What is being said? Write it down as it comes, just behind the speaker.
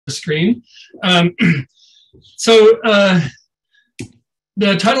screen. So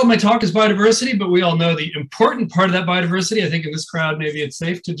the title of my talk is biodiversity, but we all know the important part of that biodiversity. I think in this crowd, maybe it's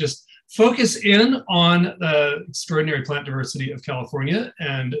safe to just focus in on the extraordinary plant diversity of California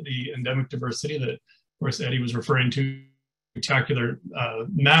and the endemic diversity that, of course, Eddie was referring to, spectacular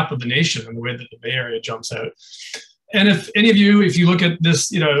map of the nation and the way that the Bay Area jumps out. And if any of you, if you look at this,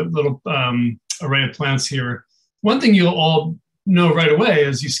 little array of plants here, one thing you'll all know right away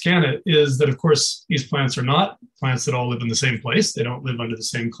as you scan it is that, of course, these plants are not plants that all live in the same place. They don't live under the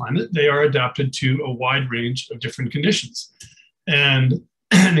same climate. They are adapted to a wide range of different conditions. And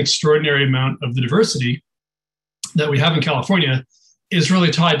an extraordinary amount of the diversity that we have in California is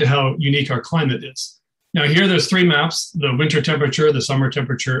really tied to how unique our climate is. Now here there's three maps: the winter temperature, the summer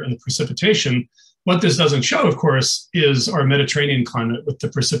temperature, and the precipitation. What this doesn't show, of course, is our Mediterranean climate with the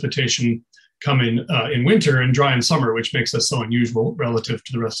precipitation coming in winter and dry in summer, which makes us so unusual relative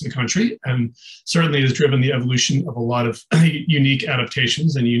to the rest of the country, and certainly has driven the evolution of a lot of unique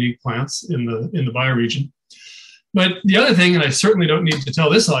adaptations and unique plants in the bioregion. But the other thing, and I certainly don't need to tell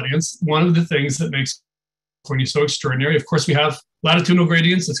this audience, one of the things that makes California so extraordinary, of course, we have latitudinal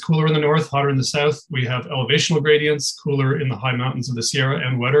gradients. It's cooler in the north, hotter in the south. We have elevational gradients, cooler in the high mountains of the Sierra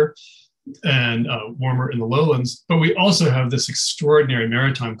and wetter, and warmer in the lowlands. But we also have this extraordinary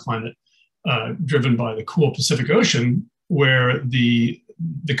maritime climate driven by the cool Pacific Ocean, where the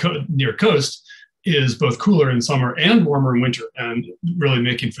near coast is both cooler in summer and warmer in winter, and really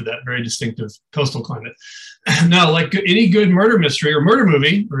making for that very distinctive coastal climate. Now, like any good murder mystery or murder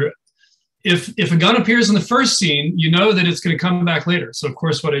movie, if a gun appears in the first scene, you know that it's going to come back later. So, of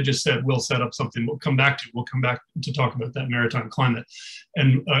course, what I just said will set up something we'll come back to. We'll come back to talk about that maritime climate.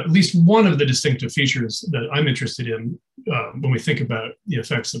 And at least one of the distinctive features that I'm interested in when we think about the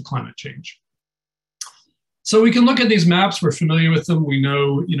effects of climate change. So we can look at these maps. We're familiar with them. We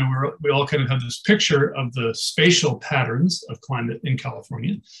know, we all kind of have this picture of the spatial patterns of climate in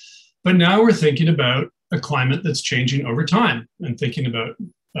California. But now we're thinking about a climate that's changing over time and thinking about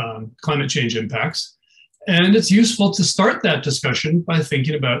climate change impacts. And it's useful to start that discussion by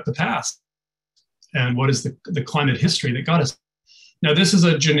thinking about the past and what is the climate history that got us. Now, this is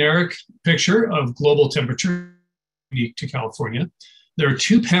a generic picture of global temperature unique to California. There are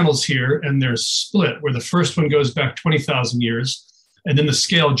two panels here, and they're split, where the first one goes back 20,000 years, and then the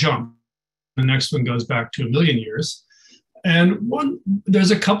scale jumps. The next one goes back to 1 million years. And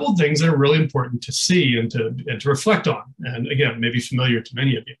there's a couple of things that are really important to see and to reflect on, and again, maybe familiar to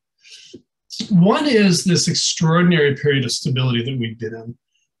many of you. One is this extraordinary period of stability that we've been in.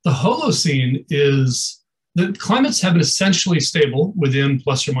 The Holocene is that climates have been essentially stable within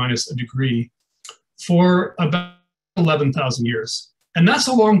plus or minus a degree for about 11,000 years. And that's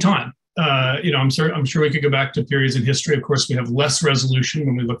a long time. I'm sure we could go back to periods in history. Of course, we have less resolution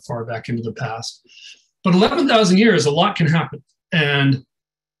when we look far back into the past. But 11,000 years, a lot can happen. And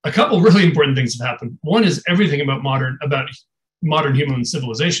a couple really important things have happened. One is everything about modern human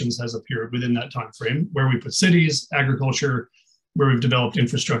civilizations has appeared within that time frame, where we put cities, agriculture, where we've developed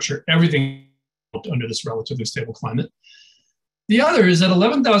infrastructure, everything under this relatively stable climate. The other is that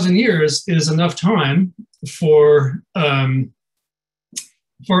 11,000 years is enough time for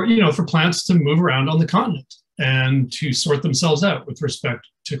plants to move around on the continent and to sort themselves out with respect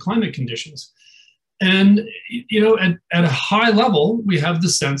to climate conditions. And, at a high level, we have the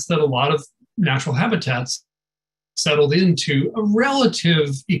sense that a lot of natural habitats settled into a relative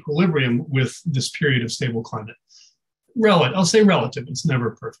equilibrium with this period of stable climate. I'll say relative, it's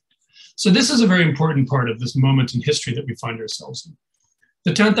never perfect. So this is a very important part of this moment in history that we find ourselves in.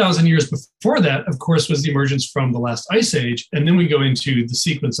 The 10,000 years before that, of course, was the emergence from the last ice age. And then we go into the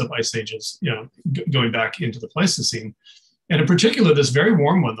sequence of ice ages, going back into the Pleistocene. And in particular, this very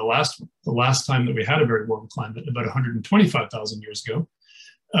warm one, the last time that we had a very warm climate, about 125,000 years ago.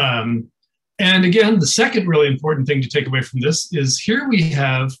 And again, the second really important thing to take away from this is here we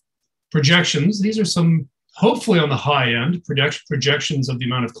have projections. These are some, hopefully on the high end, projections of the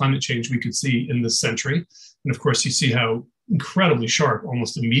amount of climate change we could see in this century. And of course, you see how incredibly sharp,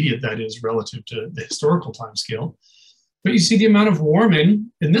 almost immediate that is relative to the historical timescale. But you see the amount of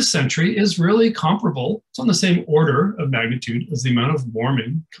warming in this century is really comparable. It's on the same order of magnitude as the amount of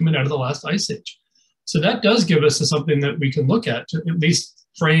warming coming out of the last ice age. So that does give us something that we can look at to at least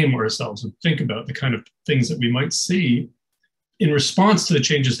frame ourselves and think about the kind of things that we might see in response to the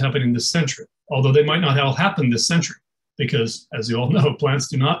changes happening this century, although they might not all happen this century, because as you all know, plants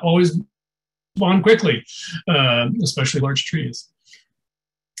do not always respond quickly, especially large trees.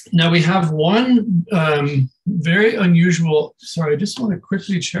 Now we have one very unusual, sorry, I just want to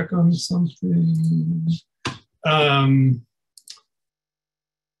quickly check on something.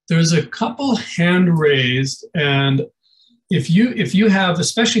 There's a couple hand raised, and if you have,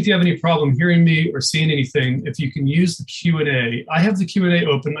 especially if you have any problem hearing me or seeing anything, if you can use the Q&A. I have the Q&A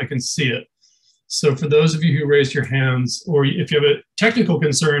open, I can see it. So for those of you who raised your hands, or if you have a technical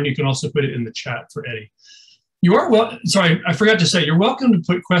concern, you can also put it in the chat for Eddie. You are sorry, I forgot to say, you're welcome to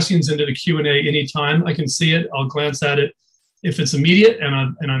put questions into the Q&A anytime. I can see it, I'll glance at it. If it's immediate and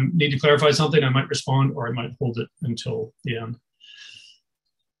I need to clarify something, I might respond, or I might hold it until the end.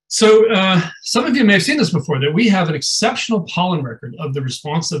 So some of you may have seen this before, that we have an exceptional pollen record of the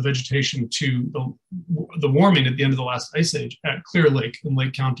response of vegetation to the warming at the end of the last ice age at Clear Lake in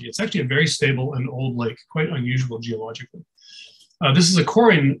Lake County. It's actually a very stable and old lake, quite unusual geologically. This is a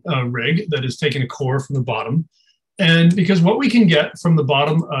coring rig that is taking a core from the bottom. And because what we can get from the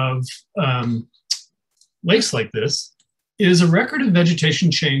bottom of lakes like this is a record of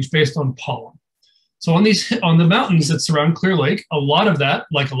vegetation change based on pollen. So on the mountains that surround Clear Lake, a lot of that,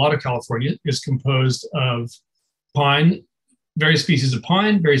 like a lot of California, is composed of pine, various species of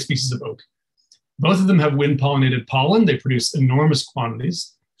pine, various species of oak. Both of them have wind-pollinated pollen. They produce enormous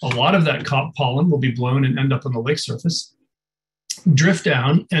quantities. A lot of that pollen will be blown and end up on the lake surface, drift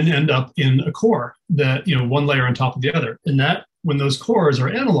down, and end up in a core that, one layer on top of the other. And that, when those cores are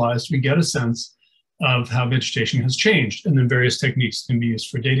analyzed, we get a sense of how vegetation has changed, and then various techniques can be used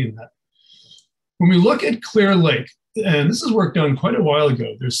for dating that. When we look at Clear Lake, and this is work done quite a while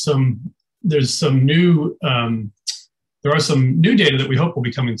ago, there are some new data that we hope will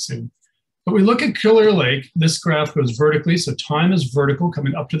be coming soon. But we look at Clear Lake, this graph goes vertically, so time is vertical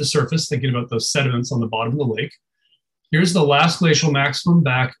coming up to the surface, thinking about those sediments on the bottom of the lake. Here's the last glacial maximum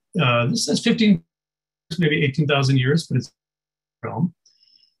back, this says 15, maybe 18,000 years, but it's realm.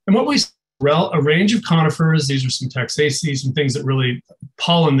 And what we see, a range of conifers, these are some taxaceae, some things that really,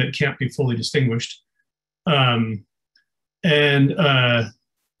 pollen that can't be fully distinguished, that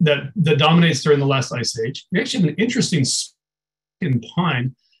dominates during the last ice age. We actually have an interesting spike in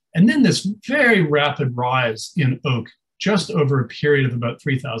pine, and then this very rapid rise in oak, just over a period of about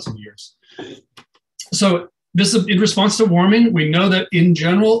 3,000 years. So this is in response to warming. We know that in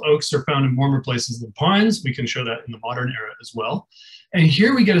general, oaks are found in warmer places than pines. We can show that in the modern era as well. And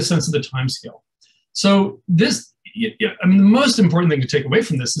here we get a sense of the time scale. So this, the most important thing to take away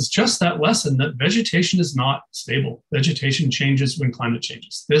from this is just that lesson that vegetation is not stable. Vegetation changes when climate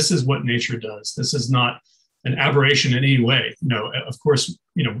changes. This is what nature does. This is not an aberration in any way. Of course,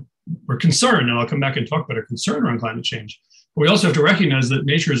 we're concerned, and I'll come back and talk about our concern around climate change. But we also have to recognize that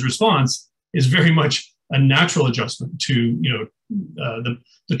nature's response is very much a natural adjustment to,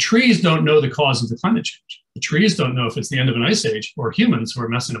 the trees don't know the cause of the climate change. The trees don't know if it's the end of an ice age or humans who are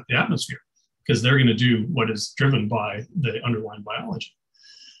messing up the atmosphere, because they're going to do what is driven by the underlying biology.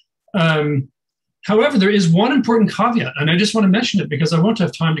 However, there is one important caveat, and I just want to mention it because I won't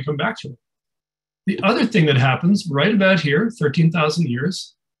have time to come back to it. The other thing that happens right about here, 13,000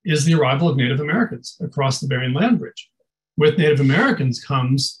 years, is the arrival of Native Americans across the Bering Land Bridge. With Native Americans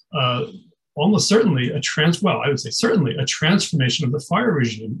comes almost certainly I would say certainly a transformation of the fire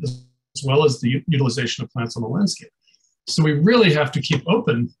regime, as well as the utilization of plants on the landscape. So we really have to keep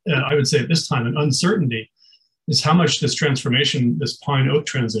open, I would say at this time, an uncertainty is how much this transformation, this pine-oak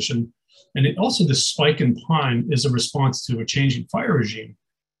transition, and also this spike in pine is a response to a changing fire regime,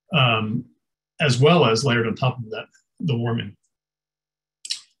 as well as layered on top of that, the warming.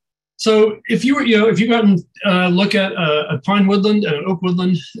 So if you got and look at a pine woodland and an oak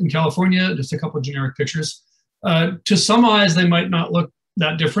woodland in California, just a couple of generic pictures, to some eyes, they might not look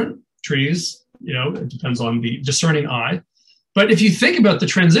that different. Trees, it depends on the discerning eye. But if you think about the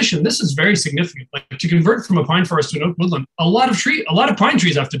transition, this is very significant. Like to convert from a pine forest to an oak woodland, a lot of pine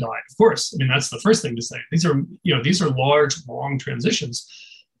trees have to die, of course. That's the first thing to say. These are large, long transitions.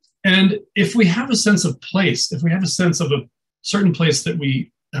 And if we have a sense of place, if we have a sense of a certain place that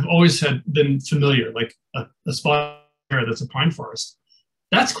we have always been familiar, like a spot that's a pine forest,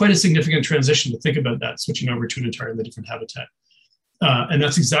 that's quite a significant transition to think about that, switching over to an entirely different habitat. And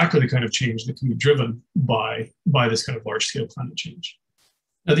that's exactly the kind of change that can be driven by this kind of large-scale climate change.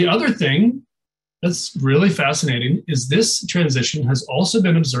 Now, the other thing that's really fascinating is this transition has also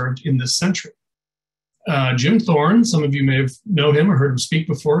been observed in this century. Jim Thorne, some of you may know him or heard him speak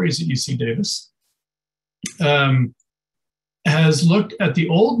before, he's at UC Davis, has looked at the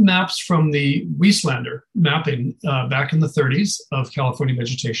old maps from the Wieslander mapping back in the 30s of California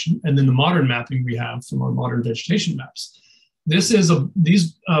vegetation, and then the modern mapping we have from our modern vegetation maps. These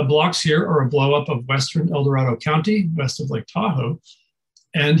blocks here are a blow up of western El Dorado County, west of Lake Tahoe.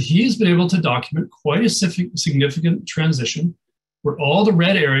 And he's been able to document quite a significant transition where all the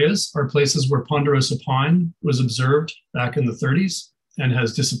red areas are places where ponderosa pine was observed back in the 30s. and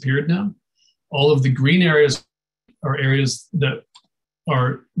has disappeared now. All of the green areas are areas that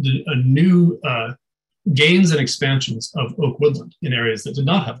are new gains and expansions of oak woodland in areas that did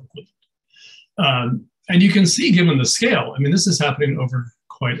not have oak woodland. And you can see, given the scale, I mean, this is happening over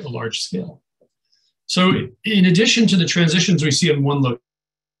quite a large scale. So in addition to the transitions we see in one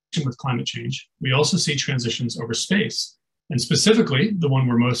location with climate change, we also see transitions over space. And specifically, the one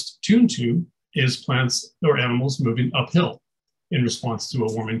we're most tuned to is plants or animals moving uphill in response to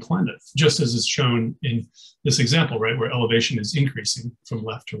a warming climate, just as is shown in this example, right, where elevation is increasing from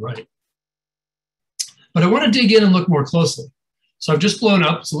left to right. But I want to dig in and look more closely. So I've just blown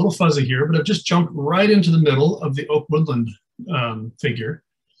up, it's a little fuzzy here, but I've just jumped right into the middle of the oak woodland figure.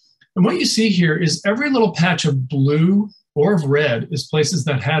 And what you see here is every little patch of blue or of red is places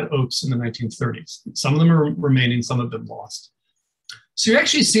that had oaks in the 1930s. Some of them are remaining, some have been lost. So you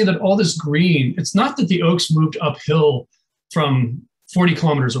actually see that all this green, it's not that the oaks moved uphill from 40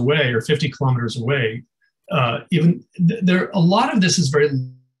 kilometers away or 50 kilometers away. A lot of this is very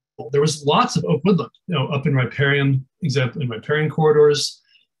local. There was lots of oak woodland, up in riparian, example, in riparian corridors,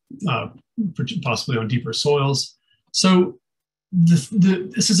 possibly on deeper soils. So this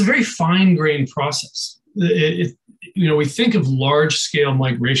is a very fine-grained process. We think of large-scale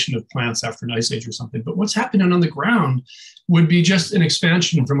migration of plants after an ice age or something, but what's happening on the ground would be just an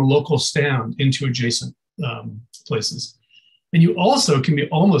expansion from a local stand into adjacent places. And you also can be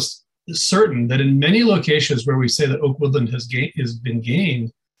almost certain that in many locations where we say that oak woodland has been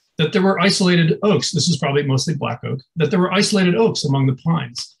gained, that there were isolated oaks. This is probably mostly black oak, that there were isolated oaks among the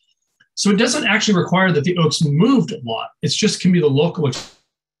pines. So it doesn't actually require that the oaks moved a lot. It's just can be the local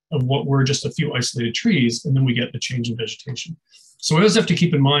of what were just a few isolated trees, and then we get the change in vegetation. So we always have to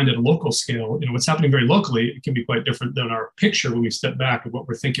keep in mind at a local scale, what's happening very locally, it can be quite different than our picture when we step back of what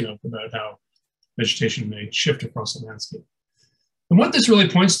we're thinking of about how vegetation may shift across the landscape. And what this really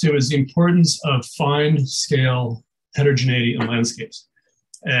points to is the importance of fine scale heterogeneity in landscapes.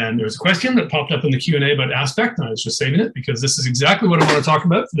 And there's a question that popped up in the Q&A about aspect, and I was just saving it because this is exactly what I want to talk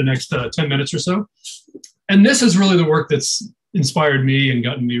about for the next 10 minutes or so. And this is really the work that's inspired me and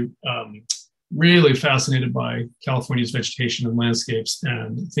gotten me really fascinated by California's vegetation and landscapes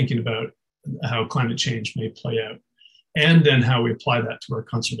and thinking about how climate change may play out and then how we apply that to our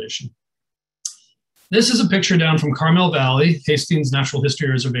conservation. This is a picture down from Carmel Valley. Hastings Natural History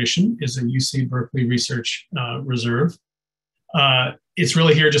Reservation is a UC Berkeley research reserve. It's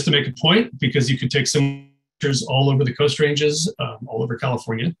really here just to make a point because you could take some pictures all over the Coast Ranges, all over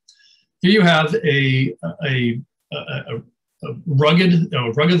California. Here you have a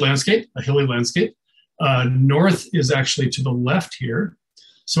rugged landscape, a hilly landscape. North is actually to the left here.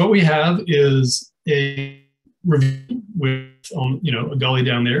 So what we have is a ravine with a gully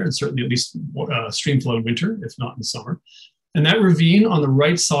down there, and certainly at least stream flow in winter, if not in summer. And that ravine on the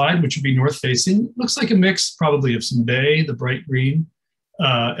right side, which would be north facing, looks like a mix probably of some bay, the bright green,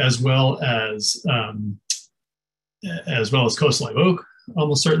 as well as coast live oak.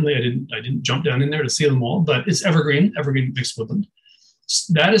 Almost certainly, I didn't jump down in there to see them all, but it's evergreen mixed woodland.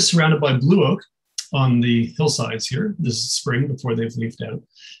 That is surrounded by blue oak on the hillsides here. This is spring before they've leafed out.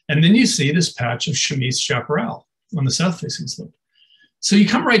 And then you see this patch of chamise chaparral on the south facing slope. So you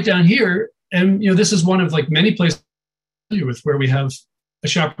come right down here, and this is one of like many places with where we have a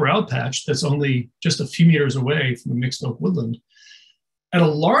chaparral patch that's only just a few meters away from a mixed oak woodland. At a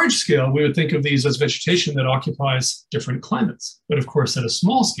large scale, we would think of these as vegetation that occupies different climates. But of course, at a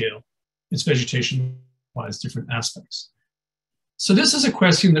small scale, it's vegetation that occupies different aspects. So this is a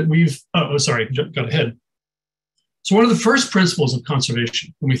question that got ahead. So one of the first principles of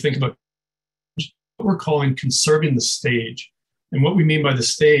conservation, when we think about what we're calling conserving the stage. And what we mean by the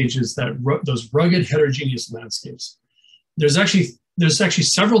stage is that those rugged heterogeneous landscapes. There's actually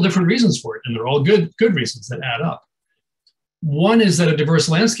several different reasons for it, and they're all good reasons that add up. One is that a diverse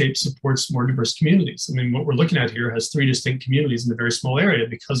landscape supports more diverse communities. I mean, what we're looking at here has 3 distinct communities in a very small area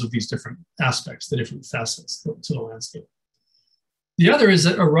because of these different aspects, the different facets to the landscape. The other is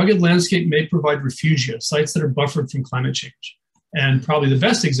that a rugged landscape may provide refugia, sites that are buffered from climate change. And probably the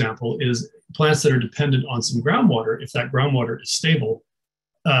best example is plants that are dependent on some groundwater. If that groundwater is stable,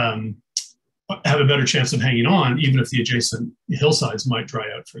 have a better chance of hanging on, even if the adjacent hillsides might dry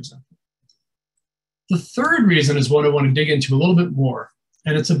out, for example. The third reason is one I want to dig into a little bit more,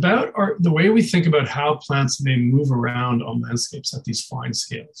 and it's about the way we think about how plants may move around on landscapes at these fine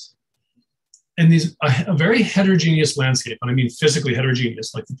scales. And a very heterogeneous landscape, and I mean physically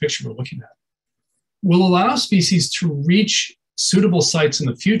heterogeneous, like the picture we're looking at, will allow species to reach suitable sites in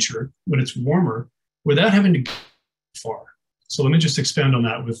the future when it's warmer without having to go far. So let me just expand on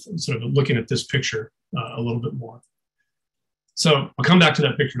that with sort of looking at this picture a little bit more. So I'll come back to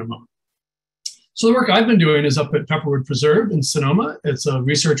that picture in a moment. So the work I've been doing is up at Pepperwood Preserve in Sonoma. It's a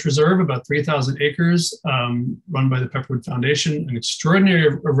research reserve, about 3,000 acres, run by the Pepperwood Foundation. An extraordinary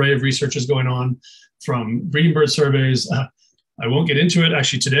array of research is going on, from breeding bird surveys. I won't get into it.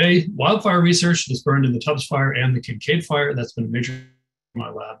 Actually, today, wildfire research that's burned in the Tubbs Fire and the Kincaid Fire. That's been a major in my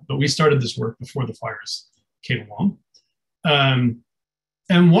lab. But we started this work before the fires came along.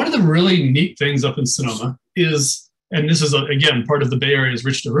 And one of the really neat things up in Sonoma is, and this is, again, part of the Bay Area's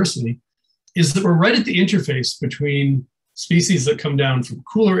rich diversity, is that we're right at the interface between species that come down from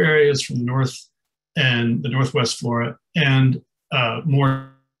cooler areas from the north and the northwest flora, and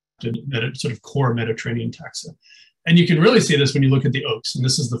more sort of core Mediterranean taxa. And you can really see this when you look at the oaks, and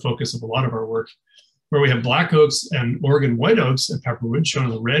this is the focus of a lot of our work, where we have black oaks and Oregon white oaks at Pepperwood, shown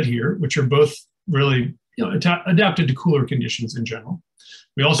in the red here, which are both really adapted to cooler conditions in general.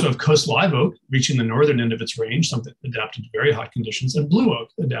 We also have coast live oak reaching the northern end of its range, something adapted to very hot conditions, and blue oak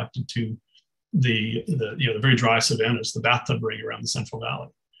adapted to the very dry savannas, the bathtub ring around the Central Valley.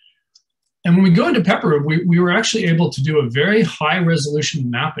 And when we go into Pepperwood, we were actually able to do a very high resolution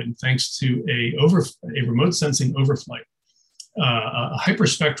mapping thanks to a remote sensing overflight, a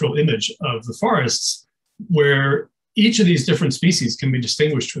hyperspectral image of the forests, where each of these different species can be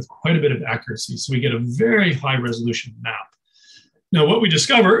distinguished with quite a bit of accuracy. So we get a very high resolution map. Now, what we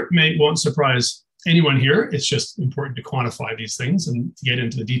discover won't surprise anyone here. It's just important to quantify these things and to get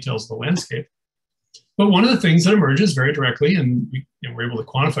into the details of the landscape. But one of the things that emerges very directly, and we're able to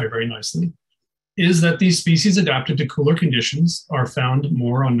quantify very nicely, is that these species adapted to cooler conditions are found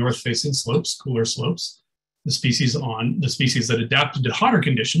more on north-facing slopes, cooler slopes. The species that adapted to hotter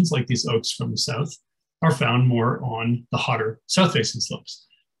conditions, like these oaks from the south, are found more on the hotter south-facing slopes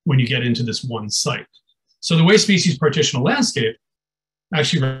when you get into this one site. So the way species partition a landscape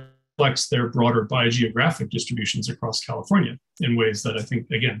actually reflects their broader biogeographic distributions across California in ways that I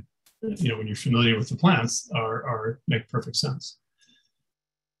think, again, when you're familiar with the plants, make perfect sense.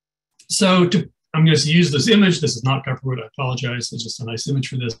 So I'm going to use this image. This is not Pepperwood, I apologize. It's just a nice image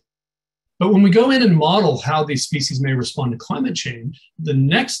for this. But when we go in and model how these species may respond to climate change, the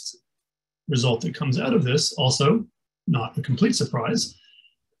next result that comes out of this, also not a complete surprise,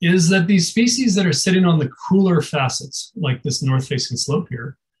 is that these species that are sitting on the cooler facets, like this north-facing slope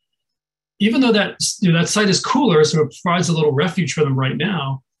here, even though that site is cooler, so it provides a little refuge for them right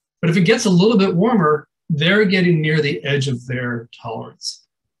now, but if it gets a little bit warmer, they're getting near the edge of their tolerance,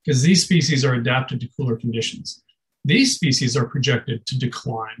 because these species are adapted to cooler conditions. These species are projected to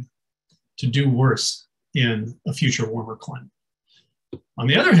decline, to do worse in a future warmer climate. On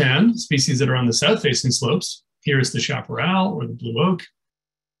the other hand, species that are on the south-facing slopes, here is the chaparral or the blue oak,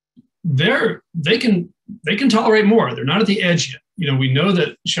 they can tolerate more. They're not at the edge yet. We know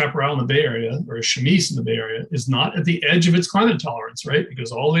that chaparral in the Bay Area, or chamise in the Bay Area, is not at the edge of its climate tolerance, right? It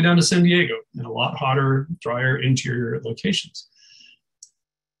goes all the way down to San Diego and a lot hotter, drier interior locations.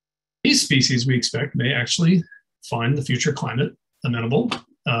 These species, we expect, may actually find the future climate amenable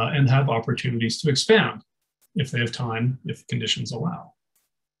and have opportunities to expand if they have time, if conditions allow.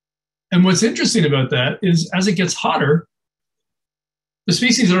 And what's interesting about that is, as it gets hotter, the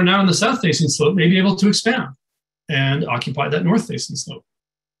species that are now on the south-facing slope may be able to expand and occupy that north-facing slope.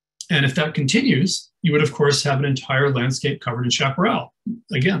 And if that continues, you would, of course, have an entire landscape covered in chaparral.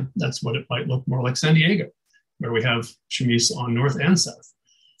 Again, that's what it might look more like San Diego, where we have chamise on north and south,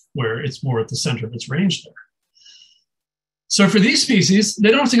 where it's more at the center of its range there. So for these species,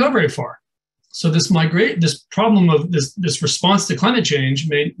 they don't have to go very far. So this problem of this response to climate change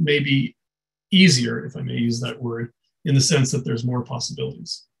may be easier, if I may use that word, in the sense that there's more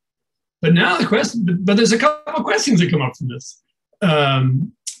possibilities. But now there's a couple of questions that come up from this.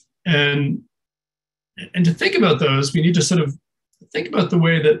 And to think about those, we need to sort of think about the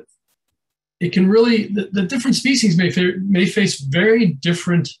way that it can really, the different species may face very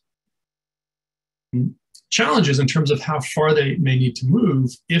different challenges in terms of how far they may need to move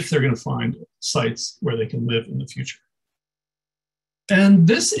if they're going to find sites where they can live in the future. And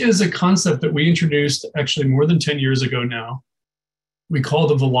this is a concept that we introduced actually more than 10 years ago now. We call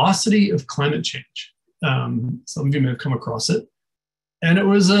the velocity of climate change. Some of you may have come across it. And it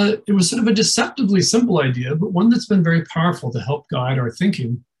was sort of a deceptively simple idea, but one that's been very powerful to help guide our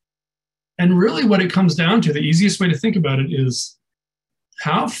thinking. And really what it comes down to, the easiest way to think about it is,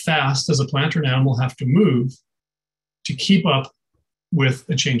 how fast does a plant or an animal have to move to keep up with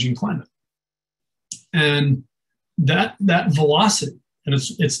a changing climate? And that velocity, and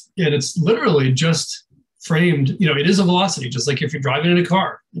it's literally just framed, it is a velocity, just like if you're driving in a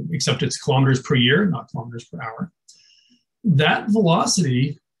car, except it's kilometers per year, not kilometers per hour. That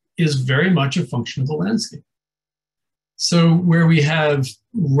velocity is very much a function of the landscape. So where we have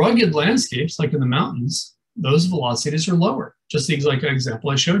rugged landscapes, like in the mountains, those velocities are lower, just the like example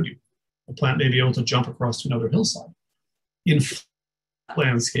I showed you. A plant may be able to jump across to another hillside. In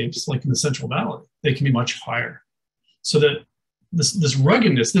landscapes, like in the Central Valley, they can be much higher. So that this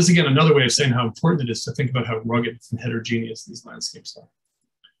ruggedness, this is again another way of saying how important it is to think about how rugged and heterogeneous these landscapes are.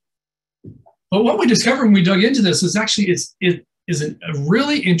 But what we discovered when we dug into this is actually it is a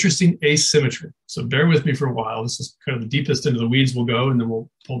really interesting asymmetry. So bear with me for a while. This is kind of the deepest into the weeds we'll go, and then we'll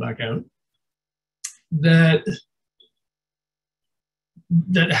pull back out. That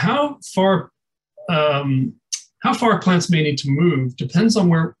how far plants may need to move depends on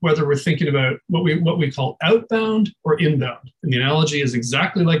whether we're thinking about what we call outbound or inbound. And the analogy is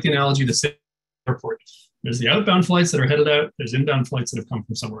exactly like the analogy to say airport. There's the outbound flights that are headed out. There's inbound flights that have come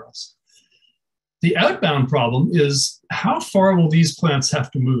from somewhere else. The outbound problem is how far will these plants have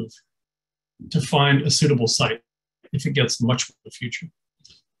to move to find a suitable site if it gets much in the future.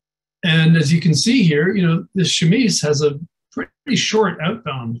 And as you can see here, this chamise has a pretty short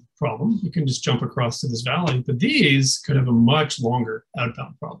outbound problem. You can just jump across to this valley, but these could have a much longer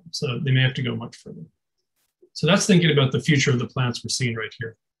outbound problem. So they may have to go much further. So that's thinking about the future of the plants we're seeing right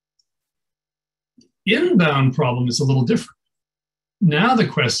here. Inbound problem is a little different. Now the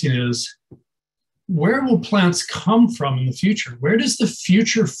question is, where will plants come from in the future? Where does the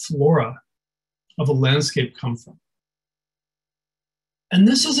future flora of a landscape come from? And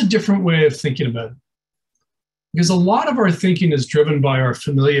this is a different way of thinking about it. Because a lot of our thinking is driven by our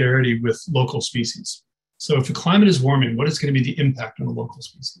familiarity with local species. So if the climate is warming, what is going to be the impact on the local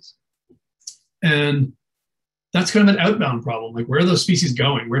species? And that's kind of an outbound problem. Like, where are those species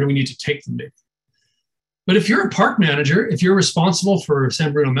going? Where do we need to take them to? But if you're a park manager, if you're responsible for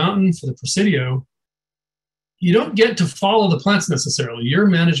San Bruno Mountain, for the Presidio, you don't get to follow the plants necessarily. You're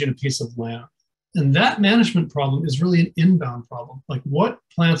managing a piece of land. And that management problem is really an inbound problem. Like, what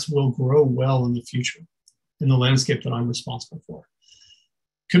plants will grow well in the future in the landscape that I'm responsible for?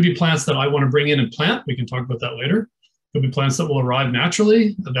 Could be plants that I want to bring in and plant. We can talk about that later. Could be plants that will arrive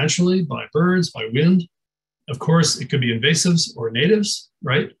naturally, eventually, by birds, by wind. Of course, it could be invasives or natives,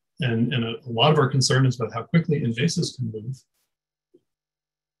 right? And a lot of our concern is about how quickly invasives can move.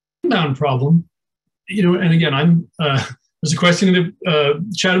 Inbound problem, and again, there's a question in the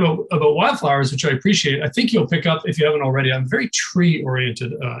chat about wildflowers, which I appreciate. I think you'll pick up, if you haven't already, I'm a very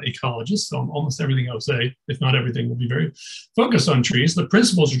tree-oriented ecologist, so almost everything I'll say, if not everything, will be very focused on trees. The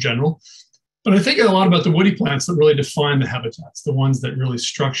principles are general, but I think a lot about the woody plants that really define the habitats, the ones that really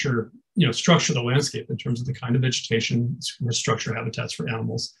structure the landscape in terms of the kind of vegetation, structure habitats for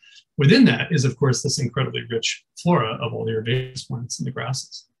animals. Within that is, of course, this incredibly rich flora of all the herbaceous plants and the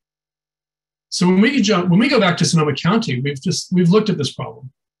grasses. So when we go back to Sonoma County, we've looked at this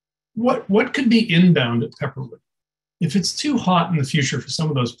problem. What could be inbound at Pepperwood? If it's too hot in the future for some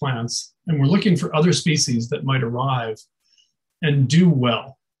of those plants, and we're looking for other species that might arrive and do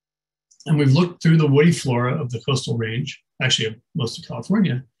well, and we've looked through the woody flora of the coastal range, actually of most of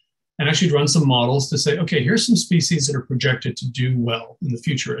California, and actually run some models to say, okay, here's some species that are projected to do well in the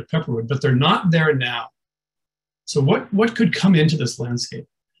future at Pepperwood, but they're not there now. So what could come into this landscape?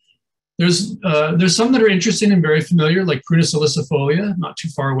 There's some that are interesting and very familiar, like Prunus ilicifolia, not too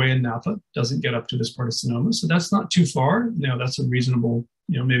far away in Napa, doesn't get up to this part of Sonoma, so that's not too far. That's a reasonable,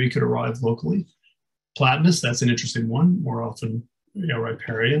 maybe could arrive locally. Platanus, that's an interesting one, more often,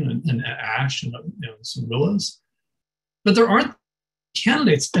 riparian and ash and some willows. But there aren't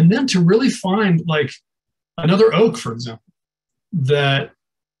candidates. And then to really find like another oak, for example, that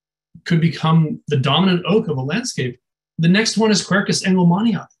could become the dominant oak of a landscape, the next one is Quercus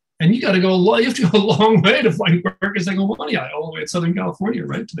engelmannii. And you have to go a long way to find Quercus engelmannii, all the way in Southern California,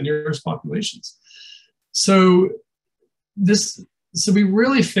 right, to the nearest populations. So we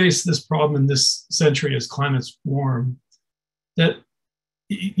really face this problem in this century as climates warm, that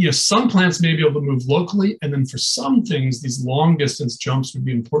some plants may be able to move locally, and then for some things, these long distance jumps would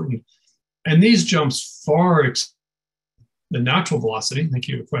be important. And these jumps far exceed the natural velocity. Thank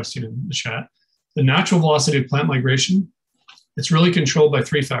you for a question in the chat. The natural velocity of plant migration, it's really controlled by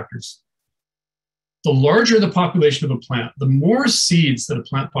three factors. The larger the population of a plant, the more seeds that a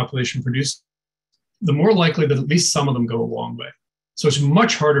plant population produces, the more likely that at least some of them go a long way. So it's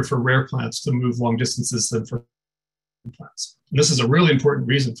much harder for rare plants to move long distances than for plants. And this is a really important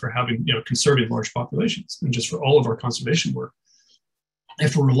reason for having, conserving large populations, and just for all of our conservation work.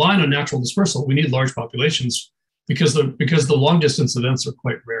 If we're relying on natural dispersal, we need large populations because the long distance events are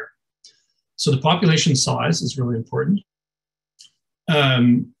quite rare. So the population size is really important.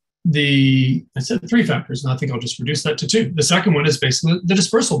 I said three factors, and I think I'll just reduce that to two. The second one is basically the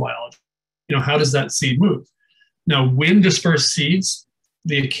dispersal biology. How does that seed move? Now, wind dispersed seeds,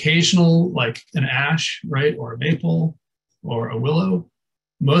 the occasional, like an ash, right, or a maple or a willow,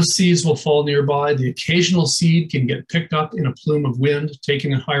 most seeds will fall nearby. The occasional seed can get picked up in a plume of wind,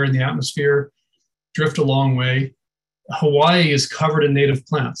 taken higher in the atmosphere, drift a long way. Hawaii is covered in native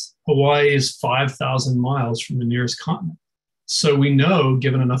plants. Hawaii is 5,000 miles from the nearest continent. So we know,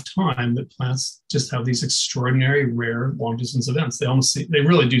 given enough time, that plants just have these extraordinary, rare, long-distance events. They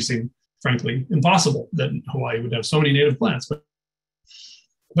really do seem, frankly, impossible that Hawaii would have so many native plants,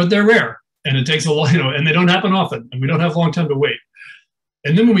 but they're rare, and it takes a lot, and they don't happen often, and we don't have a long time to wait.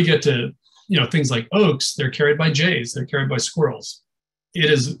 And then when we get to, things like oaks, they're carried by jays, they're carried by squirrels. It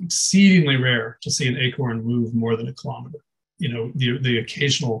is exceedingly rare to see an acorn move more than a kilometer. The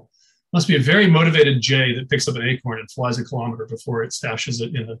occasional, must be a very motivated jay that picks up an acorn and flies a kilometer before it stashes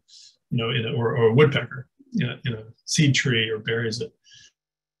it or a woodpecker in a seed tree or buries it.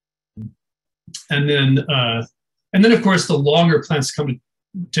 And then of course, the longer plants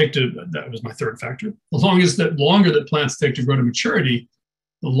that was my third factor. The longer that plants take to grow to maturity,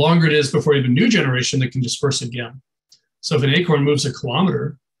 the longer it is before you have a new generation that can disperse again. So if an acorn moves a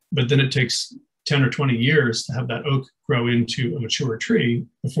kilometer, but then it takes 10 or 20 years to have that oak grow into a mature tree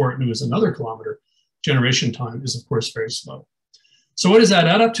before it moves another kilometer, generation time is, of course, very slow. So what does that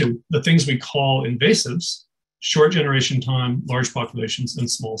add up to? The things we call invasives: short generation time, large populations, and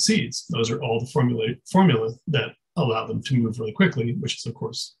small seeds. Those are all the formula that allow them to move really quickly, which is, of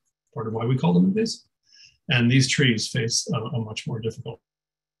course, part of why we call them invasive. And these trees face a much more difficult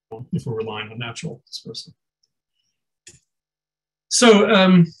if we're relying on natural dispersal. So,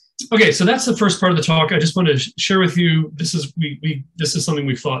 okay, so that's the first part of the talk. I just want to share with you, this is something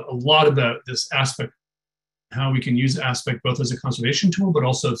we've thought a lot about, this aspect, how we can use aspect both as a conservation tool, but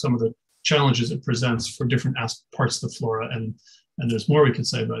also some of the challenges it presents for different parts of the flora, and there's more we could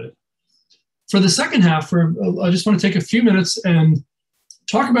say about it. For the second half, I just want to take a few minutes and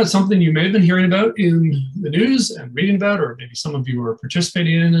talk about something you may have been hearing about in the news and reading about, or maybe some of you are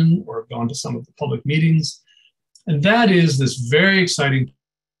participating in or have gone to some of the public meetings. And that is this very exciting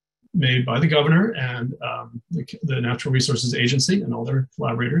made by the governor and the Natural Resources Agency and all their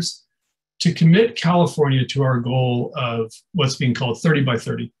collaborators to commit California to our goal of what's being called 30 by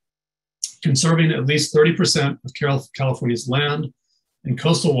 30, conserving at least 30% of California's land and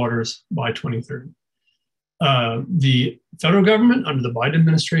coastal waters by 2030. The federal government under the Biden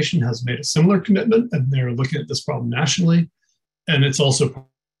administration has made a similar commitment, and they're looking at this problem nationally. And it's also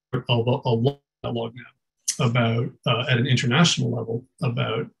a dialogue now about, at an international level,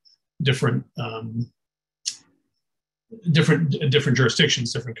 about different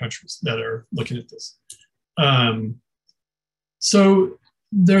jurisdictions, different countries that are looking at this. So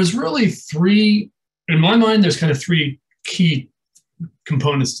there's really in my mind, there's kind of three key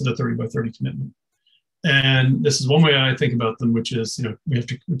components to the 30 by 30 commitment. And this is one way I think about them, which is, we have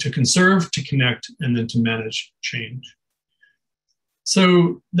to conserve, to connect, and then to manage change.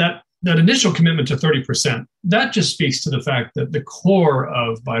 So that initial commitment to 30%, that just speaks to the fact that the core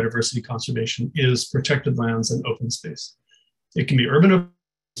of biodiversity conservation is protected lands and open space. It can be urban open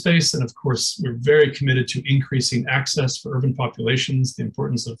space, and of course, we're very committed to increasing access for urban populations, the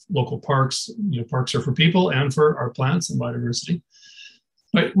importance of local parks. Parks are for people and for our plants and biodiversity.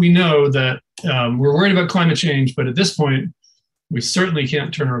 But we know that we're worried about climate change, but at this point, we certainly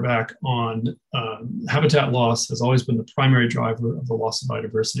can't turn our back on habitat loss. Has always been the primary driver of the loss of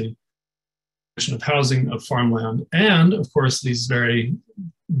biodiversity, of housing, of farmland, and of course, these very,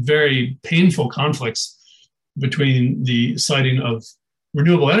 very painful conflicts between the siting of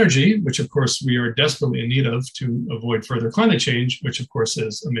renewable energy, which of course we are desperately in need of to avoid further climate change, which of course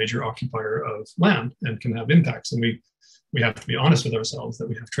is a major occupier of land and can have impacts. And we have to be honest with ourselves that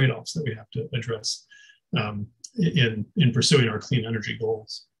we have trade-offs that we have to address in pursuing our clean energy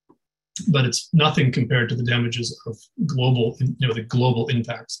goals. But it's nothing compared to the damages of the global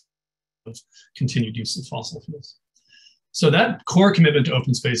impacts of continued use of fossil fuels. So that core commitment to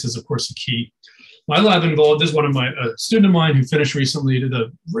open space is, of course, a key. My lab involved, this is one of my, a student of mine who finished recently, did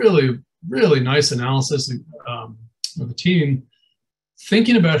a really, really nice analysis of a team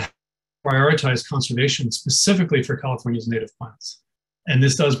thinking about how to prioritize conservation specifically for California's native plants. And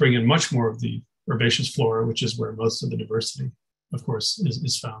this does bring in much more of the herbaceous flora, which is where most of the diversity, of course,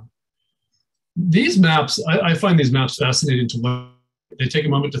 is found. These maps, I find these maps fascinating to look at. They take a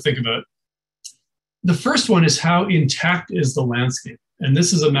moment to think about. The first one is how intact is the landscape? And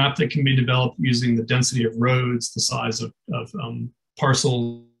this is a map that can be developed using the density of roads, the size of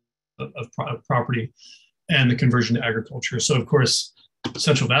parcels of property, and the conversion to agriculture. So of course,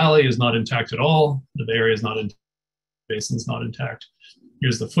 Central Valley is not intact at all. The Bay Area is not intact. The basin is not intact.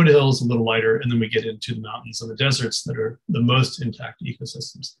 Here's the foothills, a little lighter, and then we get into the mountains and the deserts that are the most intact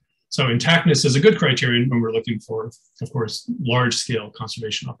ecosystems. So intactness is a good criterion when we're looking for, of course, large-scale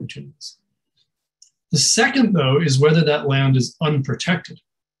conservation opportunities. The second, though, is whether that land is unprotected.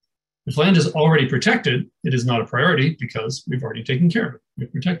 If land is already protected, it is not a priority because we've already taken care of it.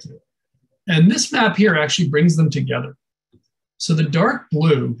 We've protected it. And this map here actually brings them together. So the dark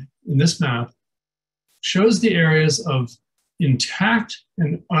blue in this map shows the areas of intact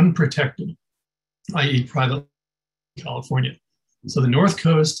and unprotected, i.e. private California. So the North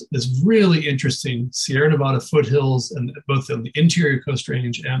Coast is really interesting, Sierra Nevada foothills, and both on the interior Coast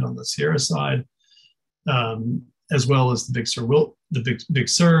Range and on the Sierra side, as well as the Big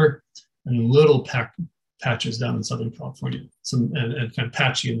Sur, and little patches down in Southern California, and kind of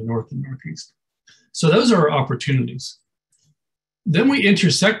patchy in the north and northeast. So those are our opportunities. Then we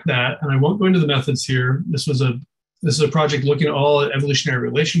intersect that, and I won't go into the methods here. This is a project looking at all evolutionary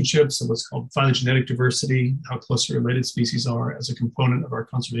relationships and what's called phylogenetic diversity, how closely related species are as a component of our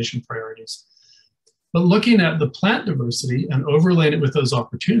conservation priorities. But looking at the plant diversity and overlaying it with those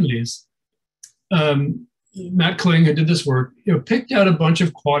opportunities, Matt Kling, who did this work, picked out a bunch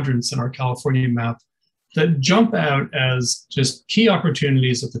of quadrants in our California map that jump out as just key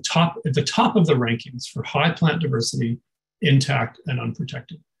opportunities at the top of the rankings for high plant diversity, intact and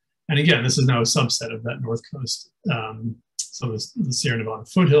unprotected. And again, this is now a subset of that North Coast, so the Sierra Nevada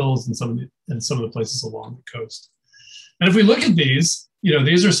foothills and some of the places along the coast. And if we look at these,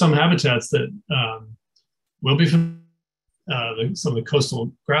 these are some habitats that will be from some of the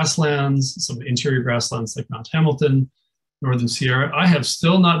coastal grasslands, some of the interior grasslands like Mount Hamilton, Northern Sierra. I have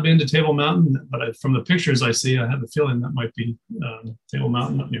still not been to Table Mountain, but from the pictures I see, I have a feeling that might be Table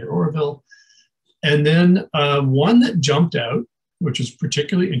Mountain up near Oroville. And then one that jumped out, which was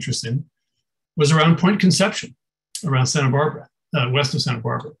particularly interesting, was around Point Conception, around Santa Barbara, west of Santa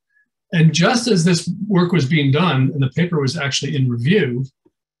Barbara. And just as this work was being done, and the paper was actually in review,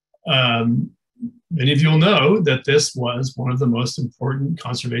 many of you will know that this was one of the most important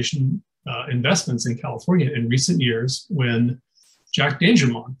conservation investments in California in recent years, when Jack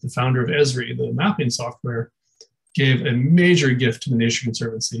Dangermond, the founder of Esri, the mapping software, gave a major gift to the Nature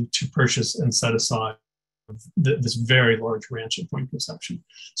Conservancy to purchase and set aside this very large ranch at Point Conception.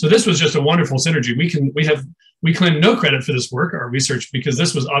 So this was just a wonderful synergy. We claim no credit for this work, our research, because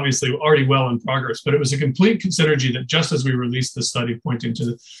this was obviously already well in progress, but it was a complete synergy that just as we released the study pointing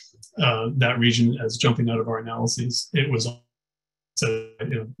to that region as jumping out of our analyses, it was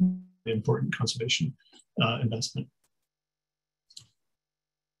an important conservation investment.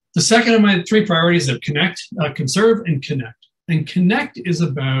 The second of my three priorities are connect, conserve, and connect. And connect is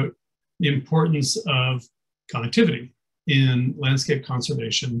about the importance of connectivity in landscape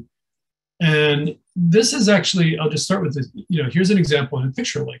conservation. And this is actually, I'll just start with this. Here's an example in a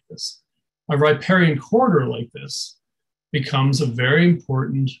picture like this. A riparian corridor like this becomes a very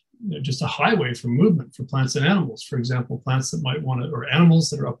important, just a highway for movement for plants and animals. For example, plants that might want to, or animals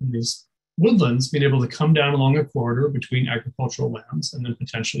that are up in these woodlands, being able to come down along a corridor between agricultural lands and then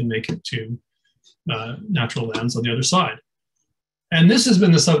potentially make it to natural lands on the other side. And this has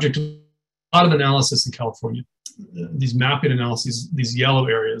been the subject of a lot of analysis in California. These mapping analyses, these yellow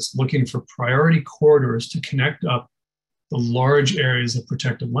areas, looking for priority corridors to connect up the large areas of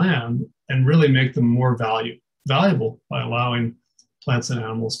protected land and really make them more valuable by allowing plants and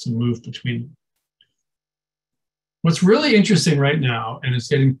animals to move between them. What's really interesting right now, and it's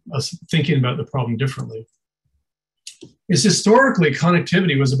getting us thinking about the problem differently, is historically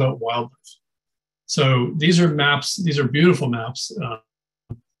connectivity was about wildlife. So these are maps, these are beautiful maps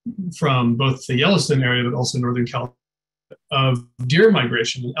from both the Yellowstone area, but also Northern California, of deer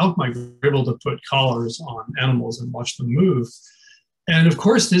migration and elk migration. We're able to put collars on animals and watch them move. And of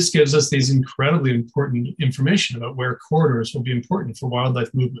course, this gives us these incredibly important information about where corridors will be important for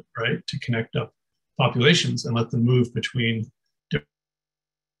wildlife movement, right? To connect up populations and let them move between different.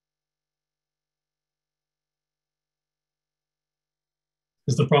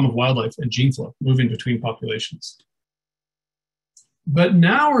 Is the problem of wildlife and gene flow, moving between populations. But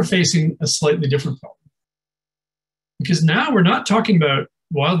now we're facing a slightly different problem. Because now we're not talking about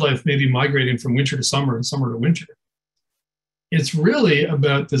wildlife maybe migrating from winter to summer and summer to winter. It's really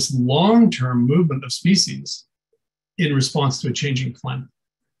about this long-term movement of species in response to a changing climate.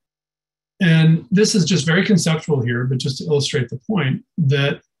 And this is just very conceptual here, but just to illustrate the point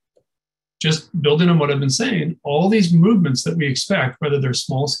that, just building on what I've been saying, all these movements that we expect, whether they're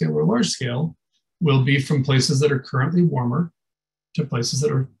small scale or large scale, will be from places that are currently warmer to places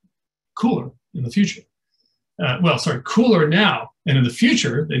that are cooler in the future. Cooler now, and in the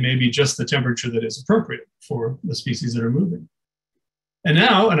future, they may be just the temperature that is appropriate for the species that are moving. And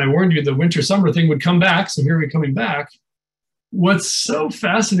now, and I warned you the winter summer thing would come back, so here we're coming back. What's so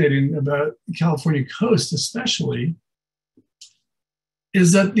fascinating about the California coast especially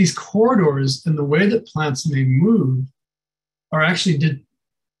is that these corridors and the way that plants may move are actually in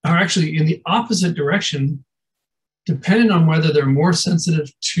the opposite direction, depending on whether they're more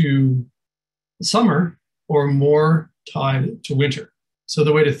sensitive to summer or more tied to winter. So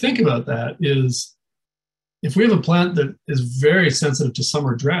the way to think about that is, if we have a plant that is very sensitive to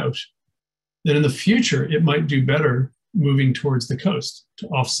summer drought, then in the future, it might do better moving towards the coast to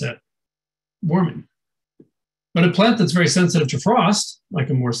offset warming. But a plant that's very sensitive to frost, like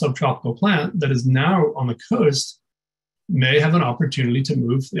a more subtropical plant that is now on the coast, may have an opportunity to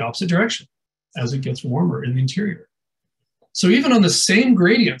move the opposite direction as it gets warmer in the interior. So even on the same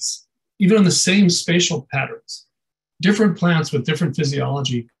gradients, even on the same spatial patterns, different plants with different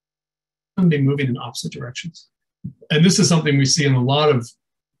physiology can be moving in opposite directions. And this is something we see in a lot of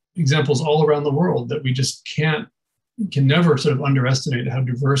examples all around the world, that we just can never sort of underestimate how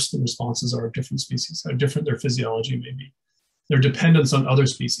diverse the responses are of different species, how different their physiology may be, their dependence on other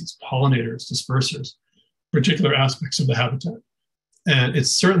species, pollinators, dispersers, particular aspects of the habitat. And it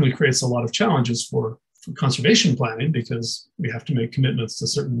certainly creates a lot of challenges for conservation planning, because we have to make commitments to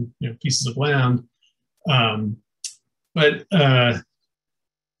certain pieces of land. But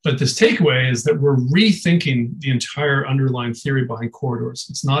this takeaway is that we're rethinking the entire underlying theory behind corridors.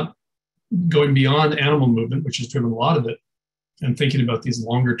 It's not going beyond animal movement, which has driven a lot of it, and thinking about these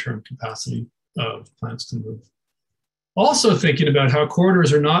longer term capacity of plants to move. Also thinking about how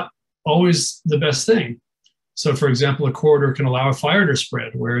corridors are not always the best thing. So for example, a corridor can allow a fire to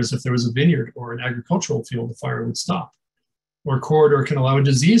spread, whereas if there was a vineyard or an agricultural field, the fire would stop. Or a corridor can allow a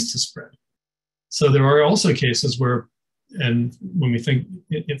disease to spread. So there are also cases where, and when we think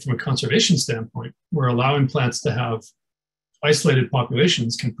it from a conservation standpoint, where allowing plants to have isolated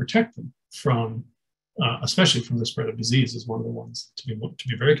populations can protect them from, especially from the spread of disease, is one of the ones to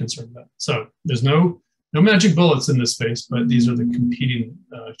be very concerned about. So there's no magic bullets in this space, but these are the competing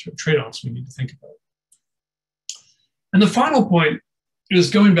trade-offs we need to think about. And the final point is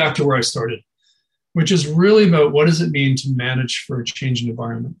going back to where I started, which is really about what does it mean to manage for a changing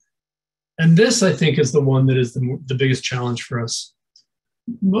environment. And this, I think, is the one that is the biggest challenge for us.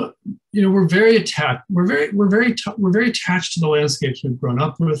 We're very attached. We're very attached to the landscapes we've grown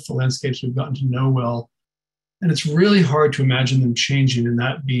up with, the landscapes we've gotten to know well, and it's really hard to imagine them changing, and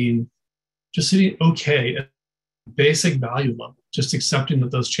that being just sitting okay at basic value level, just accepting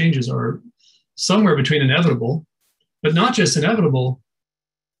that those changes are somewhere between inevitable, but not just inevitable,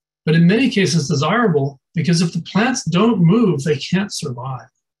 but in many cases desirable, because if the plants don't move, they can't survive.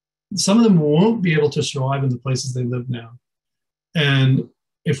 Some of them won't be able to survive in the places they live now. And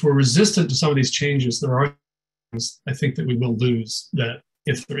if we're resistant to some of these changes, there are things I think that we will lose, that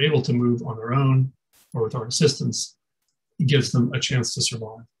if they're able to move on their own or with our assistance, it gives them a chance to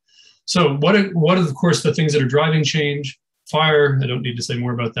survive. So what are of course, the things that are driving change? Fire, I don't need to say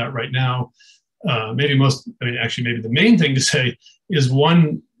more about that right now. Maybe the main thing to say is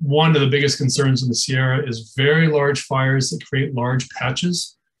one of the biggest concerns in the Sierra is very large fires that create large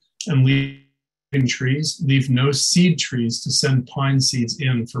patches and leave no seed trees to send pine seeds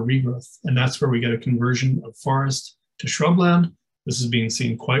in for regrowth. And that's where we get a conversion of forest to shrubland. This is being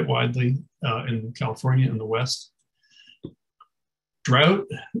seen quite widely in California and the West. Drought,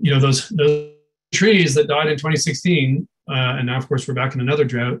 those trees that died in 2016, and now of course we're back in another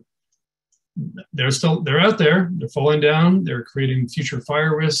drought, they're out there, they're falling down, they're creating future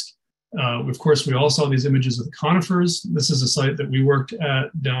fire risk. Of course, we all saw these images of the conifers. This is a site that we worked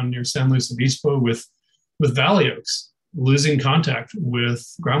at down near San Luis Obispo with valley oaks, losing contact with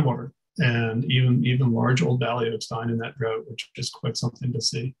groundwater, and even large old valley oaks dying in that drought, which is quite something to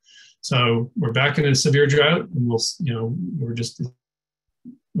see. So we're back in a severe drought, and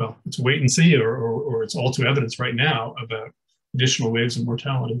it's wait and see, or it's all too evidence right now about additional waves of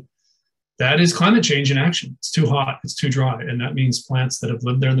mortality. That is climate change in action. It's too hot, it's too dry, and that means plants that have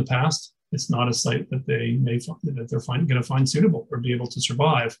lived there in the past, it's not a site that they're going to find suitable or be able to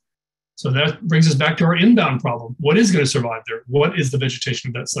survive. So that brings us back to our inbound problem. What is going to survive there? What is the vegetation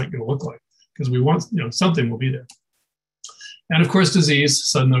of that site going to look like? Because we want, something will be there. And of course, disease,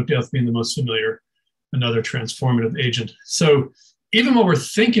 sudden oak death being the most familiar, another transformative agent. So even while we're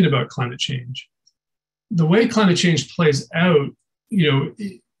thinking about climate change, the way climate change plays out,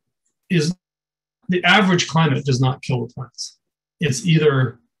 is the average climate does not kill the plants. It's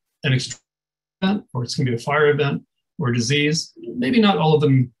either an extreme event, or it's going to be a fire event, or a disease. Maybe not all of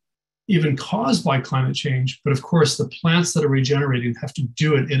them even caused by climate change, but of course the plants that are regenerating have to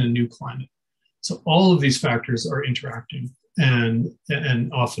do it in a new climate. So all of these factors are interacting. and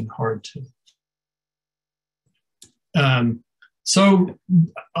often hard to. So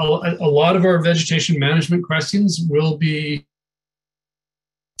a lot of our vegetation management questions will be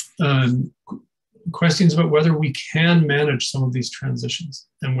questions about whether we can manage some of these transitions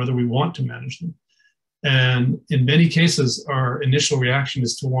and whether we want to manage them. And in many cases, our initial reaction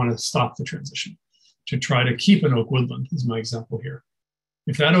is to want to stop the transition, to try to keep an oak woodland, is my example here.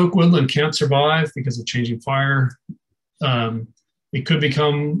 If that oak woodland can't survive because of changing fire, it could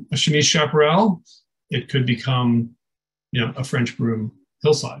become a chemise chaparral. It could become, a French broom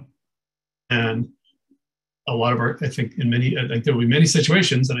hillside. And a lot of our, I think there will be many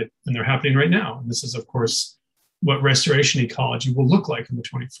situations, and they're happening right now. And this is, of course, what restoration ecology will look like in the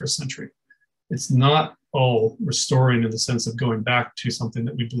 21st century. It's not all restoring in the sense of going back to something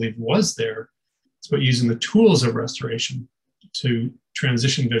that we believe was there. It's about using the tools of restoration to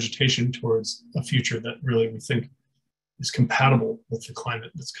transition vegetation towards a future that really we think is compatible with the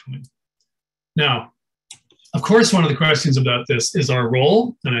climate that's coming. Now, of course, one of the questions about this is our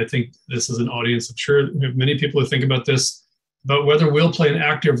role, and I think this is an audience, I'm sure we have many people who think about this, about whether we'll play an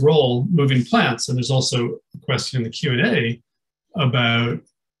active role moving plants. And there's also a question in the Q&A about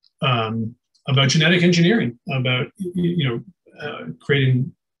genetic engineering, about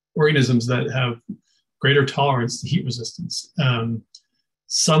creating organisms that have greater tolerance to heat resistance.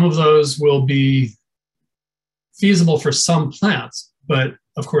 Some of those will be feasible for some plants, but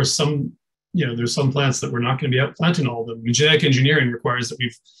of course there's some plants that we're not going to be out planting all of them. Genetic engineering requires that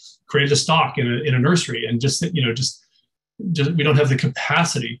we've created a stock in a nursery, and just we don't have the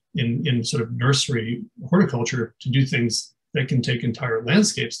capacity in sort of nursery horticulture to do things that can take entire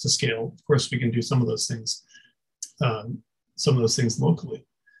landscapes to scale. Of course, we can do some of those things locally.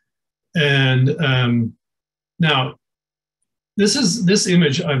 And now, this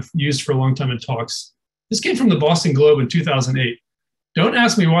image I've used for a long time in talks. This came from the Boston Globe in 2008. Don't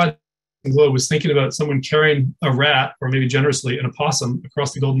ask me why the Globe was thinking about someone carrying a rat, or maybe generously an opossum,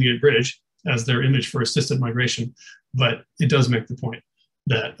 across the Golden Gate Bridge as their image for assisted migration. But it does make the point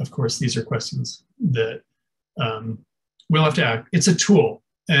that, of course, these are questions that we'll have to act. It's a tool,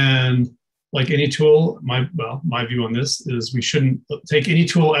 and like any tool, my view on this is we shouldn't take any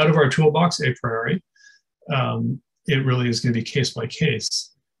tool out of our toolbox a priori. It really is going to be case by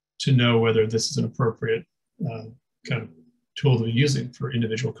case to know whether this is an appropriate kind of tool to be using for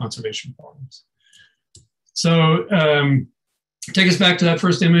individual conservation problems. So take us back to that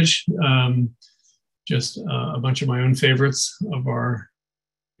first image. Just a bunch of my own favorites of our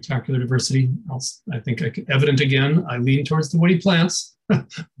spectacular diversity. I think evident again, I lean towards the woody plants,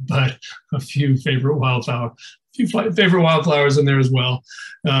 but a few favorite wildflowers in there as well.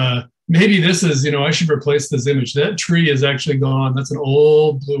 Maybe this is, I should replace this image. That tree is actually gone. That's an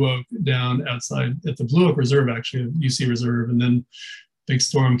old blue oak down outside at the Blue Oak Reserve, actually, UC Reserve. And then big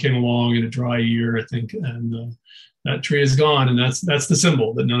storm came along in a dry year, I think, and that tree is gone. And that's the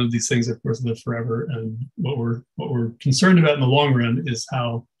symbol that none of these things, of course, live forever. And what we're concerned about in the long run is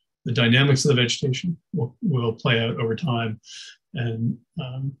how the dynamics of the vegetation will play out over time, and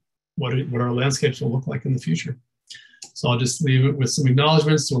what our landscapes will look like in the future. So I'll just leave it with some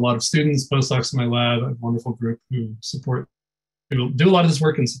acknowledgements to a lot of students, postdocs in my lab, a wonderful group who do a lot of this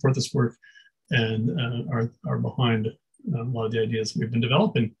work and support this work, and are behind a lot of the ideas we've been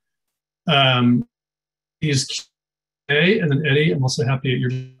developing. Use Q&A, and then Eddie, I'm also happy at your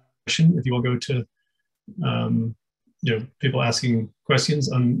question. If you all go to people asking questions,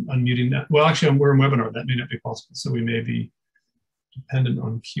 unmuting that. Well, actually, we're in webinar. That may not be possible, so we may be dependent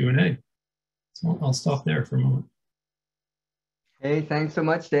on Q&A. So I'll stop there for a moment. Hey, thanks so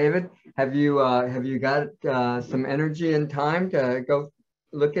much, David. Have you got some energy and time to go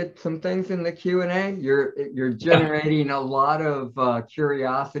look at some things in the Q&A? You're generating a lot of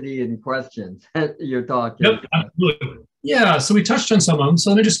curiosity and questions at your talk. Yep, absolutely. Yeah, so we touched on some of them. So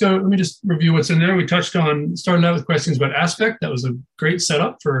let me just review what's in there. We started out with questions about aspect. That was a great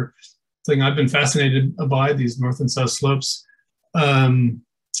setup for something I've been fascinated by, these north and south slopes.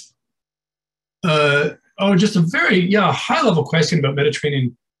 Just a very high-level question about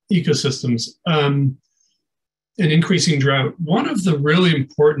Mediterranean ecosystems and increasing drought. One of the really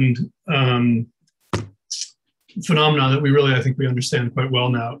important phenomena that I think we understand quite well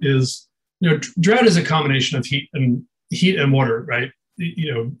now is, drought is a combination of heat and water, right?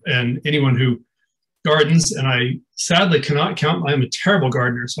 And anyone who gardens, and I sadly cannot count, I'm a terrible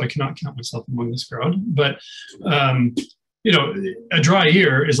gardener, so I cannot count myself among this crowd, but a dry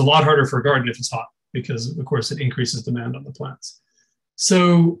year is a lot harder for a garden if it's hot, because of course it increases demand on the plants.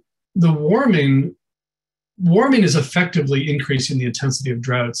 So the warming is effectively increasing the intensity of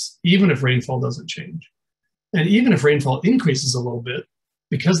droughts, even if rainfall doesn't change. And even if rainfall increases a little bit,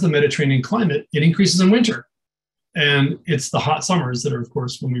 because of the Mediterranean climate, it increases in winter. And it's the hot summers that are, of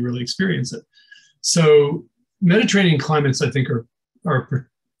course, when we really experience it. So Mediterranean climates, I think, are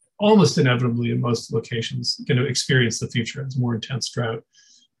almost inevitably in most locations going to experience the future as more intense drought,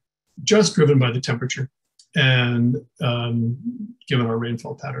 just driven by the temperature and given our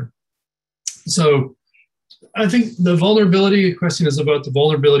rainfall pattern. So I think the vulnerability question is about the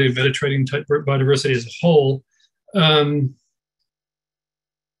vulnerability of Mediterranean type biodiversity as a whole. Can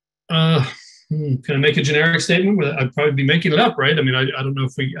I make a generic statement? I'd probably be making it up, right? I mean, I don't know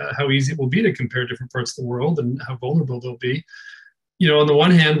if how easy it will be to compare different parts of the world and how vulnerable they'll be. You know, on the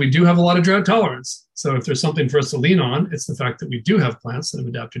one hand, we do have a lot of drought tolerance. So if there's something for us to lean on, it's the fact that we do have plants that have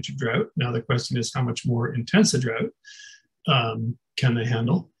adapted to drought. Now the question is, how much more intense a drought can they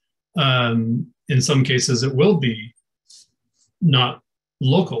handle? In some cases, it will be not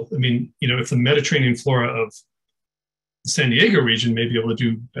local. I mean, you know, if the Mediterranean flora of the San Diego region may be able to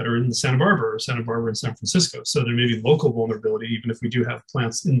do better in the Santa Barbara and San Francisco. So there may be local vulnerability, even if we do have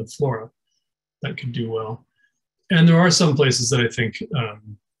plants in the flora that could do well. And there are some places that I think, you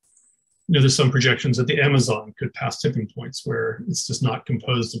know, there's some projections that the Amazon could pass tipping points where it's just not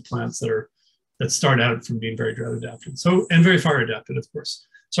composed of plants that start out from being very drought adapted. So, and very fire adapted, of course.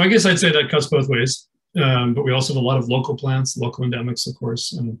 So I guess I'd say that cuts both ways. But we also have a lot of local plants, local endemics, of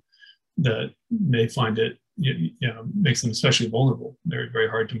course, and that may find it, you know, makes them especially vulnerable. They're very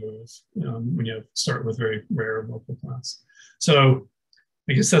hard to move when you start with very rare local plants. So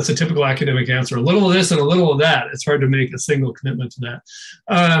I guess that's a typical academic answer. A little of this and a little of that. It's hard to make a single commitment to that.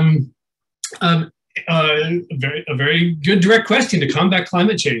 A very good direct question. To combat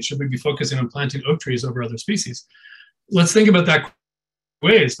climate change, should we be focusing on planting oak trees over other species? Let's think about that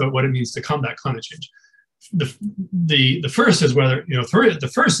ways about what it means to combat climate change. The first is whether, you know,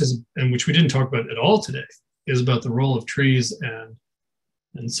 the first is, and which we didn't talk about at all today, is about the role of trees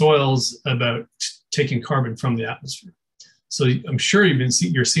and soils about taking carbon from the atmosphere. So I'm sure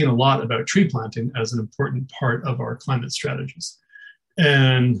you're seeing a lot about tree planting as an important part of our climate strategies.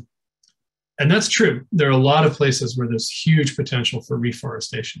 And that's true. There are a lot of places where there's huge potential for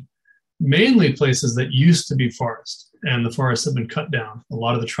reforestation, mainly places that used to be forest, and the forests have been cut down, a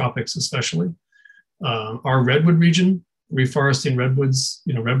lot of the tropics especially. Our redwood region, reforesting redwoods,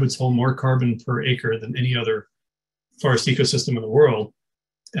 you know, redwoods hold more carbon per acre than any other forest ecosystem in the world,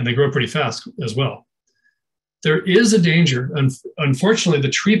 and they grow pretty fast as well. There is a danger. Unfortunately, the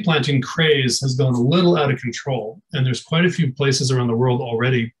tree planting craze has gone a little out of control, and there's quite a few places around the world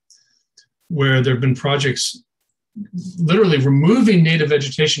already where there have been projects literally removing native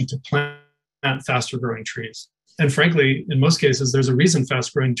vegetation to plant faster growing trees. And frankly, in most cases, there's a reason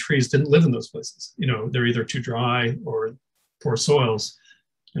fast growing trees didn't live in those places. You know, they're either too dry or poor soils,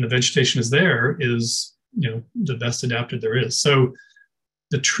 and the vegetation is, you know, the best adapted there is. So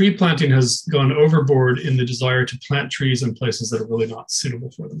the tree planting has gone overboard in the desire to plant trees in places that are really not suitable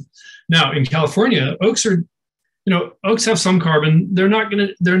for them. Now, in California, oaks have some carbon. They're not gonna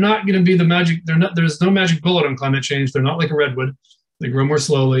be the magic. There's no magic bullet on climate change. They're not like a redwood. They grow more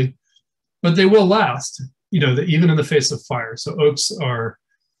slowly, but they will last, you know, even in the face of fire. So oaks are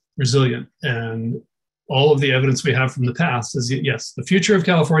resilient, and all of the evidence we have from the past is, yes, the future of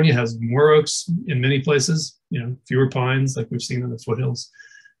California has more oaks in many places, you know, fewer pines like we've seen in the foothills.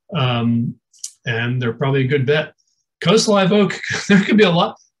 And they're probably a good bet. Coast live oak, there could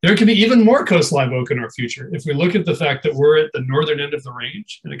be even more coast live oak in our future. If we look at the fact that we're at the northern end of the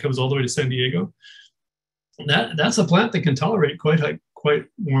range and it comes all the way to San Diego, that's a plant that can tolerate quite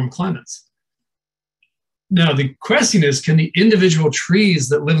warm climates. Now, the question is, can the individual trees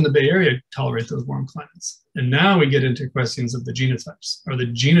that live in the Bay Area tolerate those warm climates? And now we get into questions of the genotypes. Are the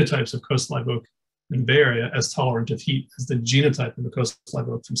genotypes of coast live oak in the Bay Area as tolerant of heat as the genotype of the coast live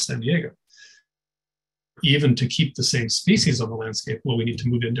oak from San Diego? Even to keep the same species on the landscape, will we need to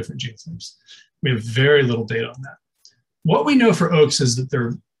move in different genotypes? We have very little data on that. What we know for oaks is that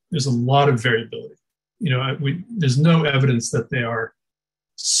there's a lot of variability. You know, there's no evidence that they are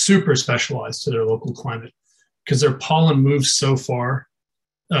super specialized to their local climate, because their pollen moves so far.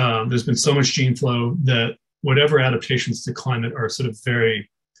 There's been so much gene flow that whatever adaptations to climate are sort of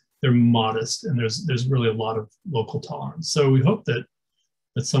they're modest, and there's really a lot of local tolerance. So we hope that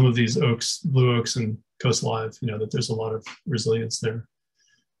some of these oaks, blue oaks and coast live, you know, that there's a lot of resilience there.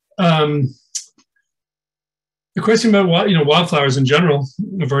 The question about wildflowers in general,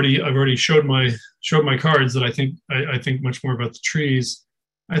 I've already showed my cards that I think much more about the trees.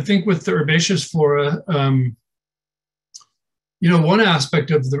 I think with the herbaceous flora, you know, one aspect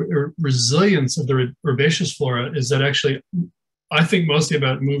of the resilience of the herbaceous flora is that actually, I think mostly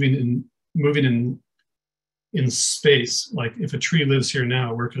about moving in in space. Like if a tree lives here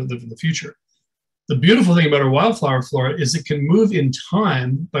now, where could it live in the future? The beautiful thing about our wildflower flora is it can move in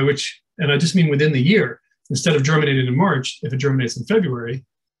time, by which, and I just mean within the year. Instead of germinating in March, if it germinates in February,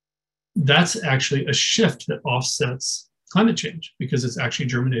 that's actually a shift that offsets climate change, because it's actually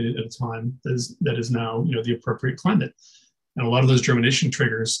germinated at a time that is now, you know, the appropriate climate. And a lot of those germination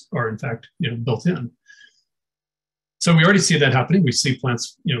triggers are in fact, you know, built in. So we already see that happening. We see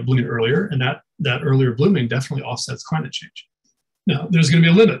plants, you know, blooming earlier, and that earlier blooming definitely offsets climate change. Now, there's going to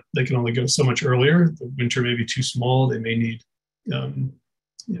be a limit. They can only go so much earlier. The winter may be too small. They may need you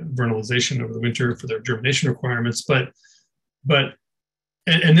know, vernalization over the winter for their germination requirements. But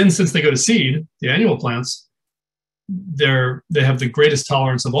then since they go to seed, the annual plants, they have the greatest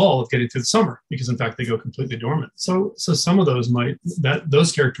tolerance of all of getting through the summer, because in fact they go completely dormant. So some of those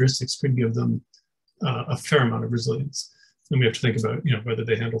those characteristics could give them a fair amount of resilience. And we have to think about, you know, whether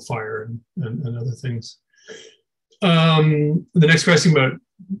they handle fire and other things. The next question about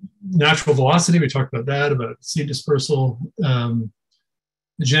natural velocity, we talked about that, about seed dispersal,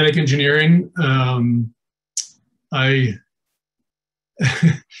 genetic engineering.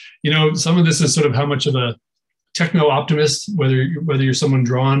 You know, some of this is sort of how much of a techno-optimist, whether you're someone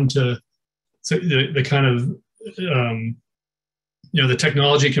drawn to the kind of, you know, the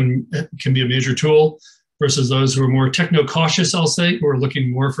technology can be a major tool, versus those who are more techno-cautious, I'll say, who are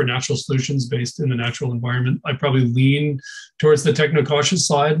looking more for natural solutions based in the natural environment. I probably lean towards the techno-cautious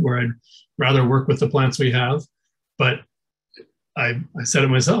side, where I'd rather work with the plants we have. But I said it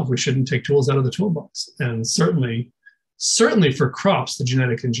myself, we shouldn't take tools out of the toolbox. And certainly for crops, the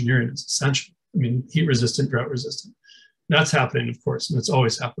genetic engineering is essential. I mean, heat resistant, drought resistant. That's happening, of course, and it's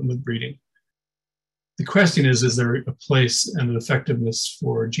always happened with breeding. The question is there a place and an effectiveness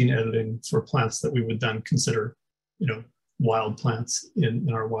for gene editing for plants that we would then consider, you know, wild plants in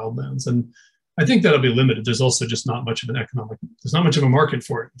our wildlands? And I think that'll be limited. There's also just not much of there's not much of a market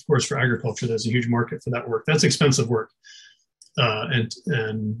for it. Of course, for agriculture, there's a huge market for that work. That's expensive work. And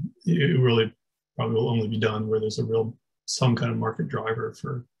it really probably will only be done where there's some kind of market driver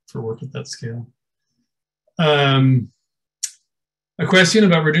for work at that scale. A question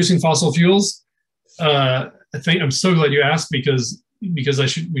about reducing fossil fuels. I think I'm so glad you asked, because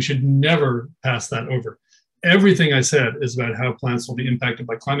we should never pass that over. Everything I said is about how plants will be impacted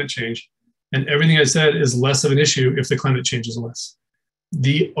by climate change, and everything I said is less of an issue if the climate change is less.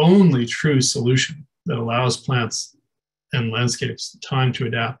 The only true solution that allows plants and landscapes time to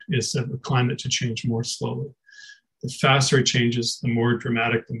adapt is for the climate to change more slowly. The faster it changes, the more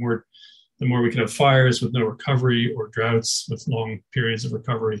dramatic, the more we can have fires with no recovery, or droughts with long periods of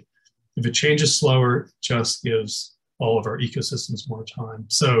recovery. If it changes slower, it just gives all of our ecosystems more time.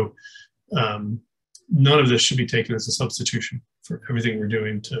 So none of this should be taken as a substitution for everything we're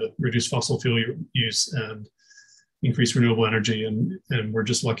doing to reduce fossil fuel use and increase renewable energy. And we're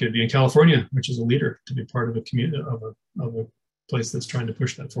just lucky to be in California, which is a leader, to be part of a community, of a place that's trying to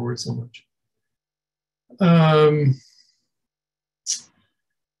push that forward so much. Let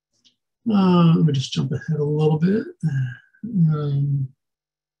me just jump ahead a little bit.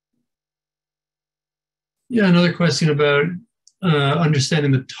 Yeah, another question about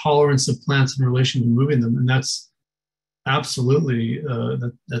understanding the tolerance of plants in relation to moving them, and that's absolutely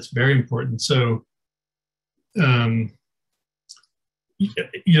that's very important. So, you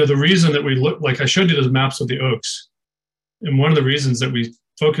know, the reason that we look, like I showed you those maps of the oaks, and one of the reasons that we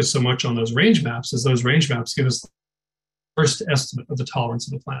focus so much on those range maps is those range maps give us the first estimate of the tolerance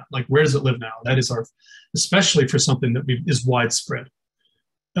of the plant. Like, where does it live now? That is especially for something that is widespread.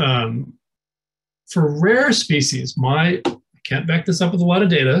 For rare species, I can't back this up with a lot of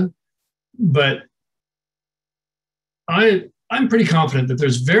data, but I'm pretty confident that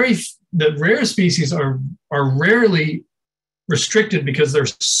that rare species are rarely restricted because they're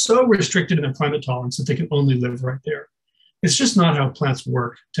so restricted in their climate tolerance that they can only live right there. It's just not how plants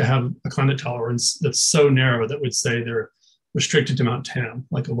work to have a climate tolerance that's so narrow that would say they're restricted to Mount Tam,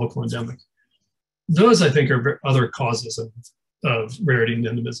 like a local endemic. Those, I think, are other causes of rarity and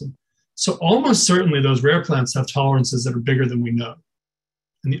endemism. So almost certainly those rare plants have tolerances that are bigger than we know.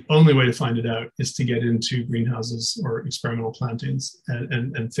 And the only way to find it out is to get into greenhouses or experimental plantings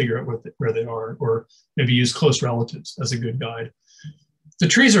and figure out where they are, or maybe use close relatives as a good guide. The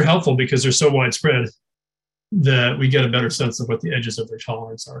trees are helpful because they're so widespread that we get a better sense of what the edges of their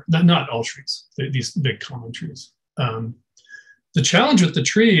tolerance are. Not all trees, these big common trees. The challenge with the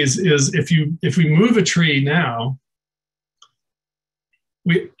trees is if we move a tree now,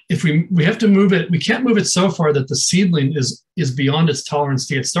 we have to move it. We can't move it so far that the seedling is beyond its tolerance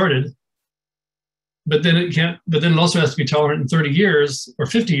to get started. But then it also has to be tolerant in 30 years or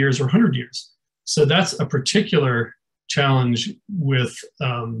 50 years or 100 years. So that's a particular challenge with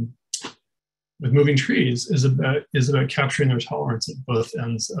moving trees, is about capturing their tolerance at both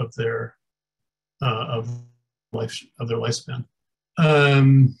ends of their lifespan.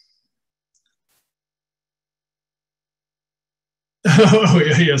 Oh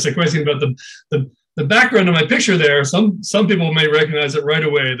yeah, yes. A question about the background of my picture there. Some people may recognize it right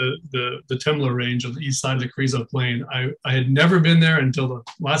away. The Temla range on the east side of the Carrizo Plain. I had never been there until the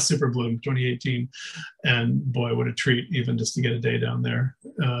last super bloom, 2018, and boy, what a treat! Even just to get a day down there,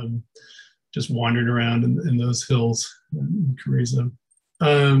 just wandering around in those hills in Carrizo.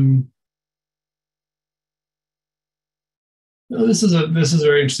 This is a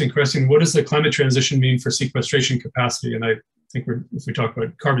very interesting question. What does the climate transition mean for sequestration capacity? And I think if we talk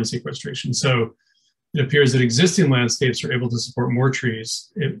about carbon sequestration, so it appears that existing landscapes are able to support more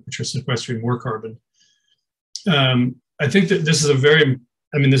trees, which are sequestering more carbon. I think that this is a very,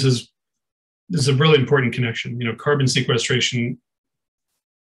 this is a really important connection. You know, carbon sequestration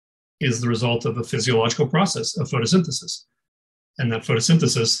is the result of a physiological process of photosynthesis, and that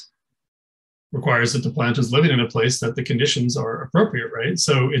photosynthesis requires that the plant is living in a place that the conditions are appropriate, right?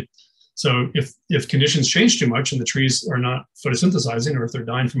 So if conditions change too much and the trees are not photosynthesizing, or if they're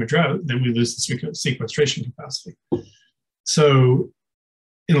dying from a drought, then we lose the sequestration capacity. So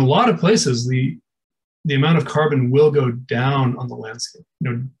in a lot of places, the amount of carbon will go down on the landscape. You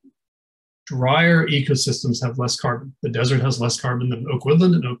know, drier ecosystems have less carbon. The desert has less carbon than oak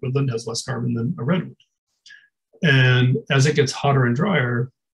woodland, and oak woodland has less carbon than a redwood. And as it gets hotter and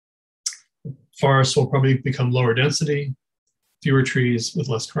drier, forests will probably become lower density, fewer trees with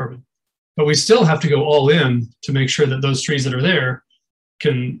less carbon. But we still have to go all in to make sure that those trees that are there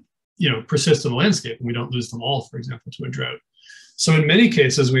can, persist in the landscape, and we don't lose them all, for example, to a drought. So in many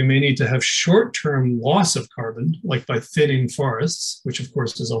cases, we may need to have short-term loss of carbon, like by thinning forests, which of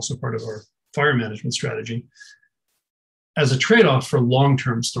course is also part of our fire management strategy, as a trade-off for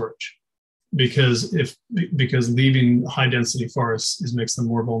long-term storage. Because leaving high-density forests makes them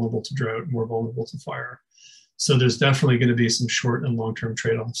more vulnerable to drought, more vulnerable to fire. So there's definitely going to be some short and long-term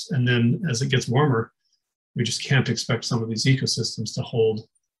trade-offs. And then as it gets warmer, we just can't expect some of these ecosystems to hold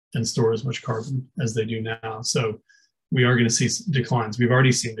and store as much carbon as they do now. So we are going to see declines. We've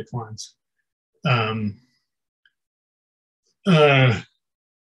already seen declines.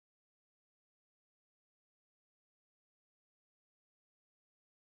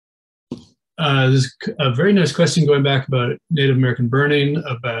 There's a very nice question going back about Native American burning,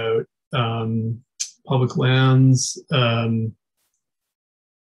 about public lands, and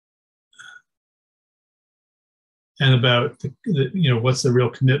about what's the real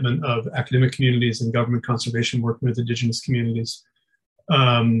commitment of academic communities and government conservation working with indigenous communities.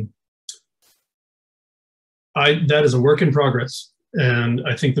 That is a work in progress, and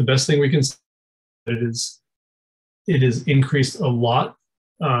I think the best thing we can say is it is increased a lot.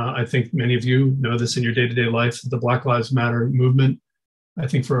 I think many of you know this in your day-to-day life, the Black Lives Matter movement. I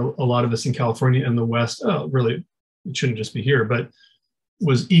think for a lot of us in California and the West, really, it shouldn't just be here, but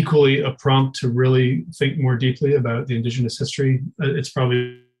was equally a prompt to really think more deeply about the indigenous history. It's one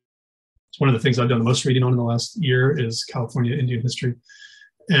of the things I've done the most reading on in the last year is California Indian history.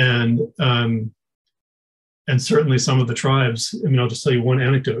 And certainly some of the tribes, I'll just tell you one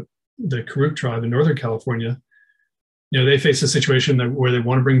anecdote. The Karuk tribe in Northern California, they face a situation where they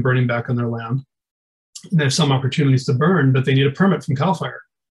want to bring burning back on their land. And they have some opportunities to burn, but they need a permit from CAL FIRE.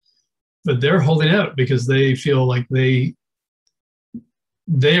 But they're holding out because they feel like they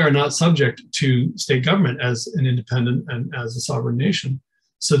are not subject to state government as an independent and as a sovereign nation.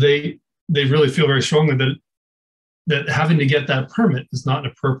 So they really feel very strongly that having to get that permit is not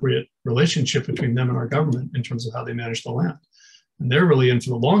an appropriate relationship between them and our government in terms of how they manage the land. And they're really in for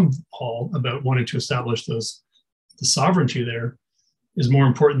the long haul about wanting to establish the sovereignty there is more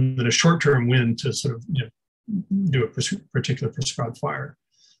important than a short-term win to sort of do a particular prescribed fire.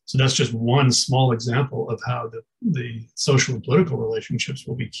 So that's just one small example of how the social and political relationships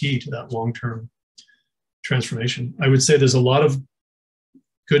will be key to that long-term transformation. I would say there's a lot of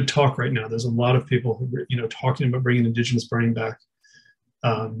good talk right now. There's a lot of people who talking about bringing indigenous burning back,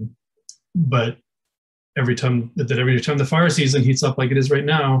 but every time the fire season heats up like it is right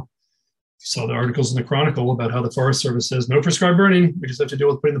now. You saw the articles in the Chronicle about how the Forest Service says no prescribed burning. We just have to deal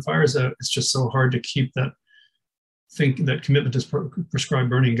with putting the fires out. It's just so hard to keep that commitment to prescribed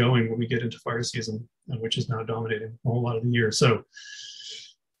burning going when we get into fire season, which is now dominating a whole lot of the year. So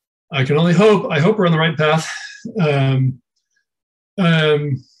I can only hope. I hope we're on the right path.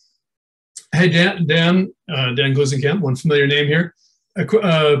 Hey, Dan Glusenkamp, one familiar name here. A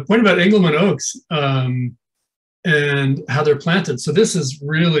point about Engelmann oaks and how they're planted. So this is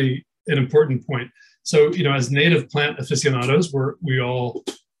really an important point. So, as native plant aficionados, we're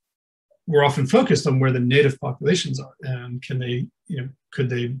often focused on where the native populations are, and can these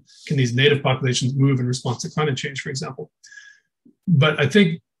native populations move in response to climate change, for example. But I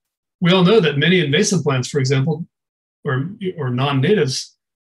think we all know that many invasive plants, for example, or non-natives,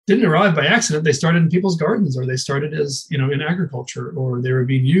 didn't arrive by accident. They started in people's gardens, or they started as, in agriculture, or they were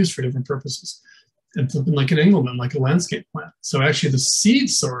being used for different purposes. And something like an Engelmann, like a landscape plant. So actually the seed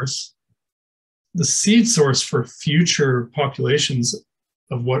source for future populations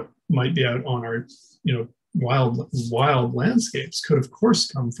of what might be out on our, wild landscapes could of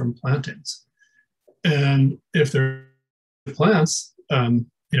course come from plantings. And if they're plants,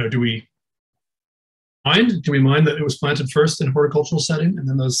 do we mind that it was planted first in a horticultural setting, and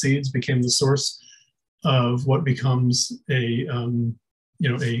then those seeds became the source of what becomes a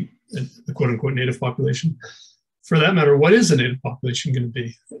quote unquote native population? For that matter, what is a native population going to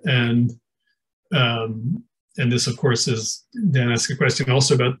be? And this, of course, is, Dan asked a question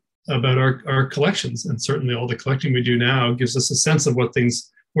also about our collections, and certainly all the collecting we do now gives us a sense of where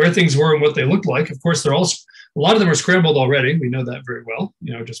things were and what they looked like. Of course, a lot of them are scrambled already. We know that very well,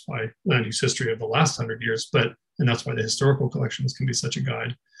 just by land use history of the last 100 years. And that's why the historical collections can be such a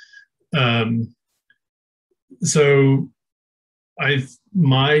guide. So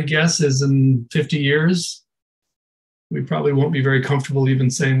my guess is in 50 years, we probably won't be very comfortable even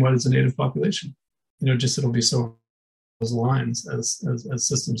saying what is a native population. Just it'll be so those lines as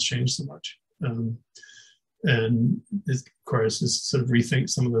systems change so much. And it requires us to sort of rethink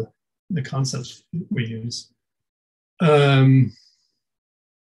some of the concepts we use.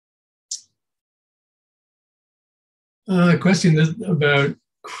 Question about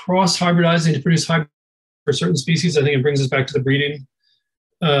cross-hybridizing to produce hybrid for certain species. I think it brings us back to the breeding.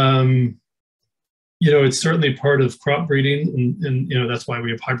 It's certainly part of crop breeding, and that's why we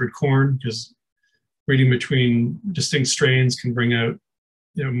have hybrid corn, because breeding between distinct strains can bring out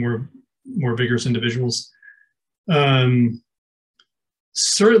more vigorous individuals.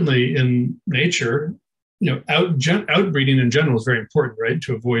 Certainly in nature, outbreeding in general is very important, right?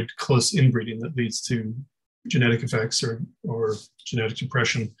 To avoid close inbreeding that leads to genetic effects or genetic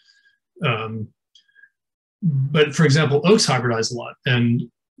depression. But for example, oaks hybridize a lot, and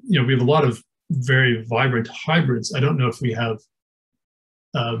we have a lot of very vibrant hybrids. I don't know if we have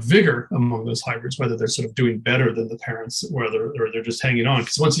vigor among those hybrids, whether they're sort of doing better than the parents, or they're just hanging on.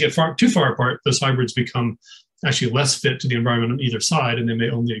 Because once you get too far apart, those hybrids become actually less fit to the environment on either side, and they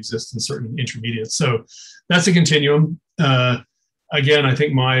may only exist in certain intermediates. So that's a continuum. Again, I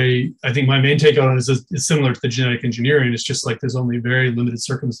think my main take on it is similar to the genetic engineering. It's just like there's only very limited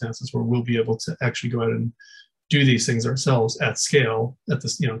circumstances where we'll be able to actually go out and do these things ourselves at scale. At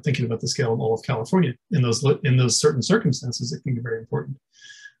this, thinking about the scale of all of California, in those certain circumstances, it can be very important.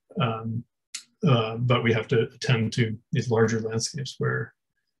 But we have to attend to these larger landscapes where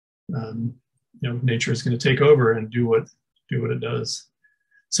nature is going to take over and do what it does.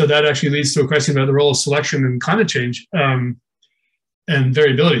 So that actually leads to a question about the role of selection in climate change. And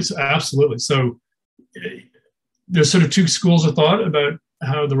variability, so absolutely. So there's sort of two schools of thought about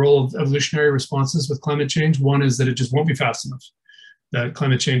how the role of evolutionary responses with climate change. One is that it just won't be fast enough, that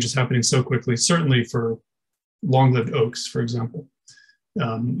climate change is happening so quickly, certainly for long-lived oaks, for example,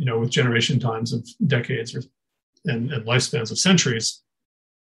 with generation times of decades and lifespans of centuries,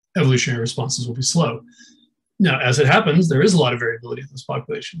 evolutionary responses will be slow. Now, as it happens, there is a lot of variability in those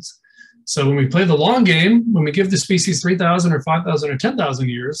populations. So when we play the long game, when we give the species 3,000 or 5,000 or 10,000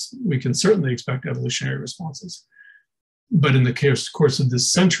 years, we can certainly expect evolutionary responses. But in the course of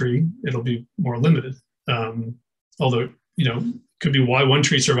this century, it'll be more limited. Although, could be why one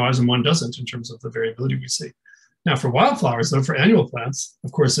tree survives and one doesn't in terms of the variability we see. Now for wildflowers, though, for annual plants,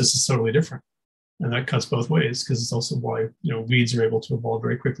 of course, this is totally different. And that cuts both ways, because it's also why, weeds are able to evolve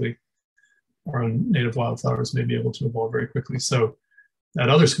very quickly. Our own native wildflowers may be able to evolve very quickly. So that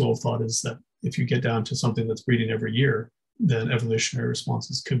other school of thought is that if you get down to something that's breeding every year, then evolutionary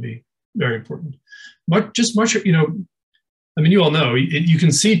responses could be very important. But just much, you all know, you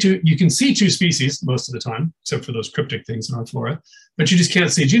can see two species most of the time, except for those cryptic things in our flora, but you just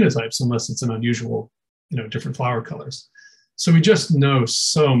can't see genotypes unless it's an unusual, different flower colors. So we just know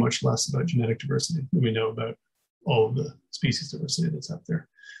so much less about genetic diversity than we know about all of the species diversity that's out there.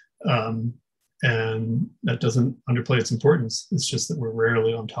 And that doesn't underplay its importance. It's just that we're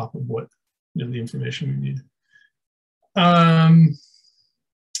rarely on top of what, the information we need.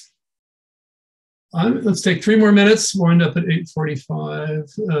 Let's take 3 more minutes. We'll end up at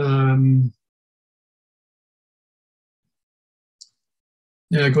 8:45.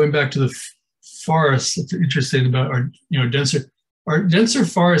 Going back to the forests, it's interesting about our denser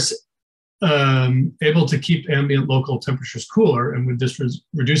forests able to keep ambient local temperatures cooler, and would this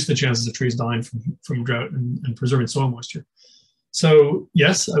reduce the chances of trees dying from drought and preserving soil moisture. So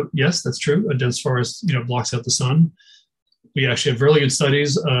yes, yes, that's true. A dense forest, blocks out the sun. We actually have really good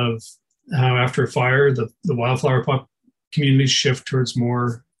studies of how after a fire, the wildflower communities shift towards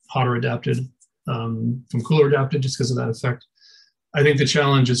more hotter adapted from cooler adapted, just because of that effect. I think the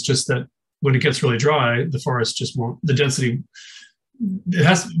challenge is just that when it gets really dry, the forest just won't, the density,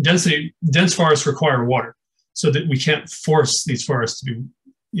 dense forests require water, so that we can't force these forests to be,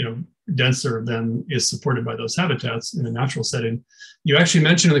 denser than is supported by those habitats in a natural setting. You actually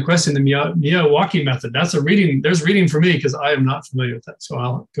mentioned in the question the Miyawaki method. That's a reading, there's reading for me because I am not familiar with that. So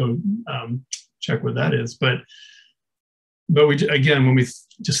I'll go check what that is. But we, again, when we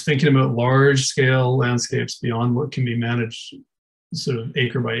just thinking about large scale landscapes beyond what can be managed sort of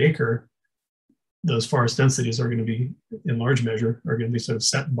acre by acre, those forest densities are going to be, in large measure, are going to be sort of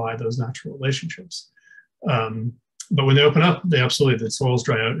set by those natural relationships. But when they open up, they absolutely, the soils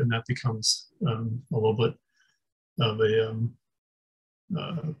dry out, and that becomes a little bit of a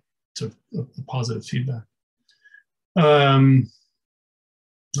positive feedback. How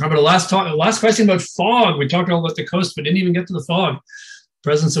about a last question about fog? We talked all about the coast, but didn't even get to the fog.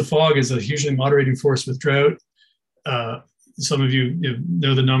 Presence of fog is a hugely moderating force with drought. Some of you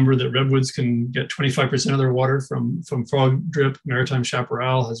know the number that redwoods can get 25% of their water from fog drip. Maritime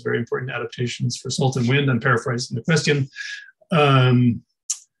chaparral has very important adaptations for salt and wind. I'm paraphrasing the question. Sorry,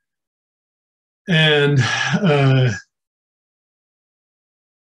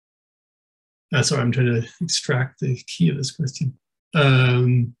 I'm trying to extract the key of this question.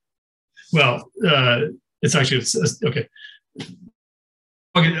 It's actually, okay.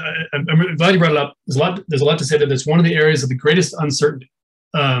 Okay, I'm glad you brought it up. There's a lot to say that it's one of the areas of the greatest uncertainty.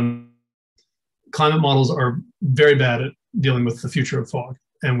 Climate models are very bad at dealing with the future of fog,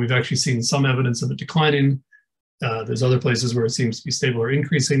 and we've actually seen some evidence of it declining. There's other places where it seems to be stable or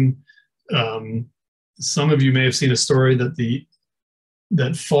increasing. Some of you may have seen a story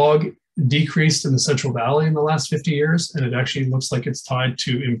that fog decreased in the Central Valley in the last 50 years, and it actually looks like it's tied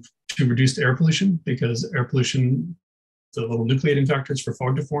to reduced air pollution, because air pollution, the little nucleating factors for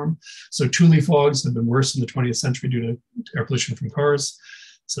fog to form. So tule fogs have been worse in the 20th century due to air pollution from cars.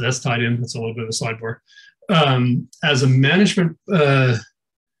 So that's tied in. That's a little bit of a sidebar. As a management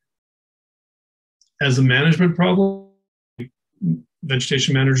problem,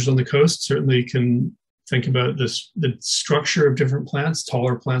 vegetation managers on the coast certainly can think about the structure of different plants.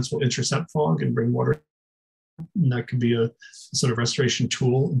 Taller plants will intercept fog and bring water, and that could be a sort of restoration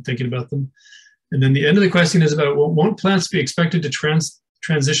tool in thinking about them. And then the end of the question is about, well, won't plants be expected to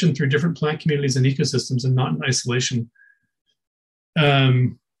transition through different plant communities and ecosystems and not in isolation?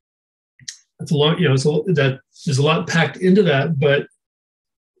 It's a lot, there's a lot packed into that, but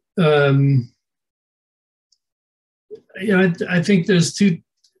I think there's two.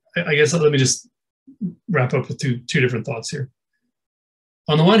 I guess let me just wrap up with two different thoughts here.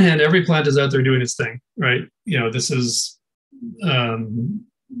 On the one hand, every plant is out there doing its thing, right? This is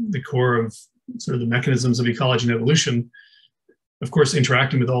the core of sort of the mechanisms of ecology and evolution, of course,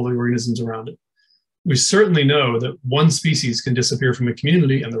 interacting with all the organisms around it. We certainly know that one species can disappear from a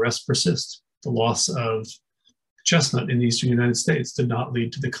community and the rest persist. The loss of chestnut in the eastern United States did not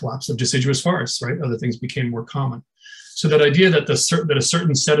lead to the collapse of deciduous forests, right? Other things became more common. So that idea that a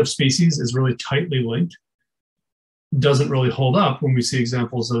certain set of species is really tightly linked doesn't really hold up when we see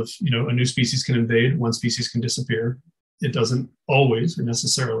examples of, a new species can invade, one species can disappear. It doesn't always or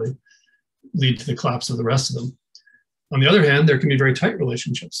necessarily lead to the collapse of the rest of them. On the other hand, there can be very tight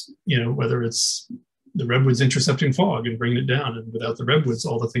relationships, whether it's the redwoods intercepting fog and bringing it down, and without the redwoods,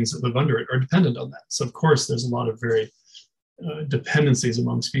 all the things that live under it are dependent on that. So of course, there's a lot of very dependencies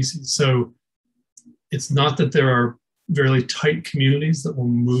among species. So it's not that there are very tight communities that will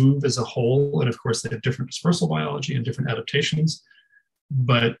move as a whole, and of course they have different dispersal biology and different adaptations,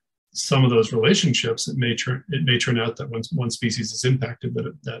 but some of those relationships, it may turn out that when one species is impacted,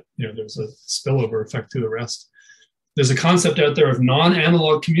 that there's a spillover effect to the rest. There's a concept out there of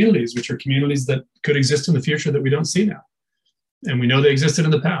non-analog communities, which are communities that could exist in the future that we don't see now. And we know they existed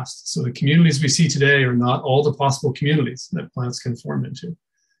in the past. So the communities we see today are not all the possible communities that plants can form into.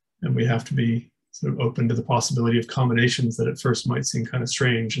 And we have to be sort of open to the possibility of combinations that at first might seem kind of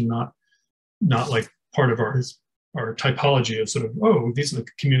strange and not like part of our typology of sort of, oh, these are the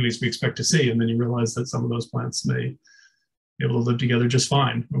communities we expect to see. And then you realize that some of those plants may be able to live together just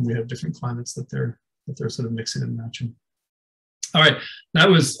fine when we have different climates that they're sort of mixing and matching. All right, that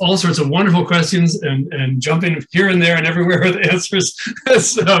was all sorts of wonderful questions and jumping here and there and everywhere with answers.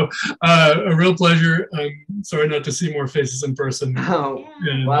 So a real pleasure. I'm sorry not to see more faces in person. Oh,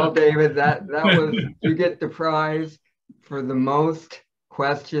 well, David, that was, you get the prize for the most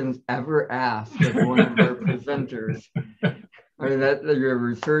questions ever asked of one of our presenters. I mean, your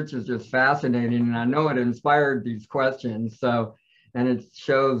research is just fascinating, and I know it inspired these questions. So, and it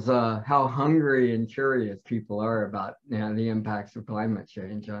shows how hungry and curious people are about, you know, the impacts of climate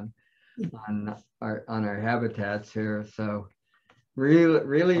change on our habitats here. So,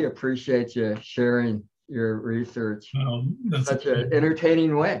 really appreciate you sharing your research in such an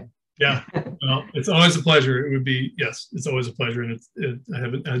entertaining way. Yeah, well, it's always a pleasure. It would be, yes, it's always a pleasure.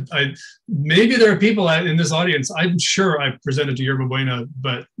 And maybe there are people in this audience, I'm sure I presented to Yerba Buena,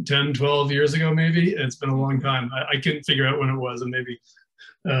 but 10, 12 years ago, maybe. It's been a long time. I couldn't figure out when it was, and maybe,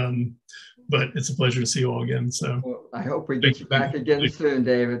 but it's a pleasure to see you all again. So well, I hope we get you back again soon,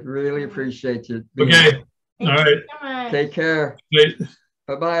 David. Really appreciate you. Okay, all right. Take care. Great.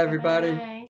 Bye-bye, everybody. Bye.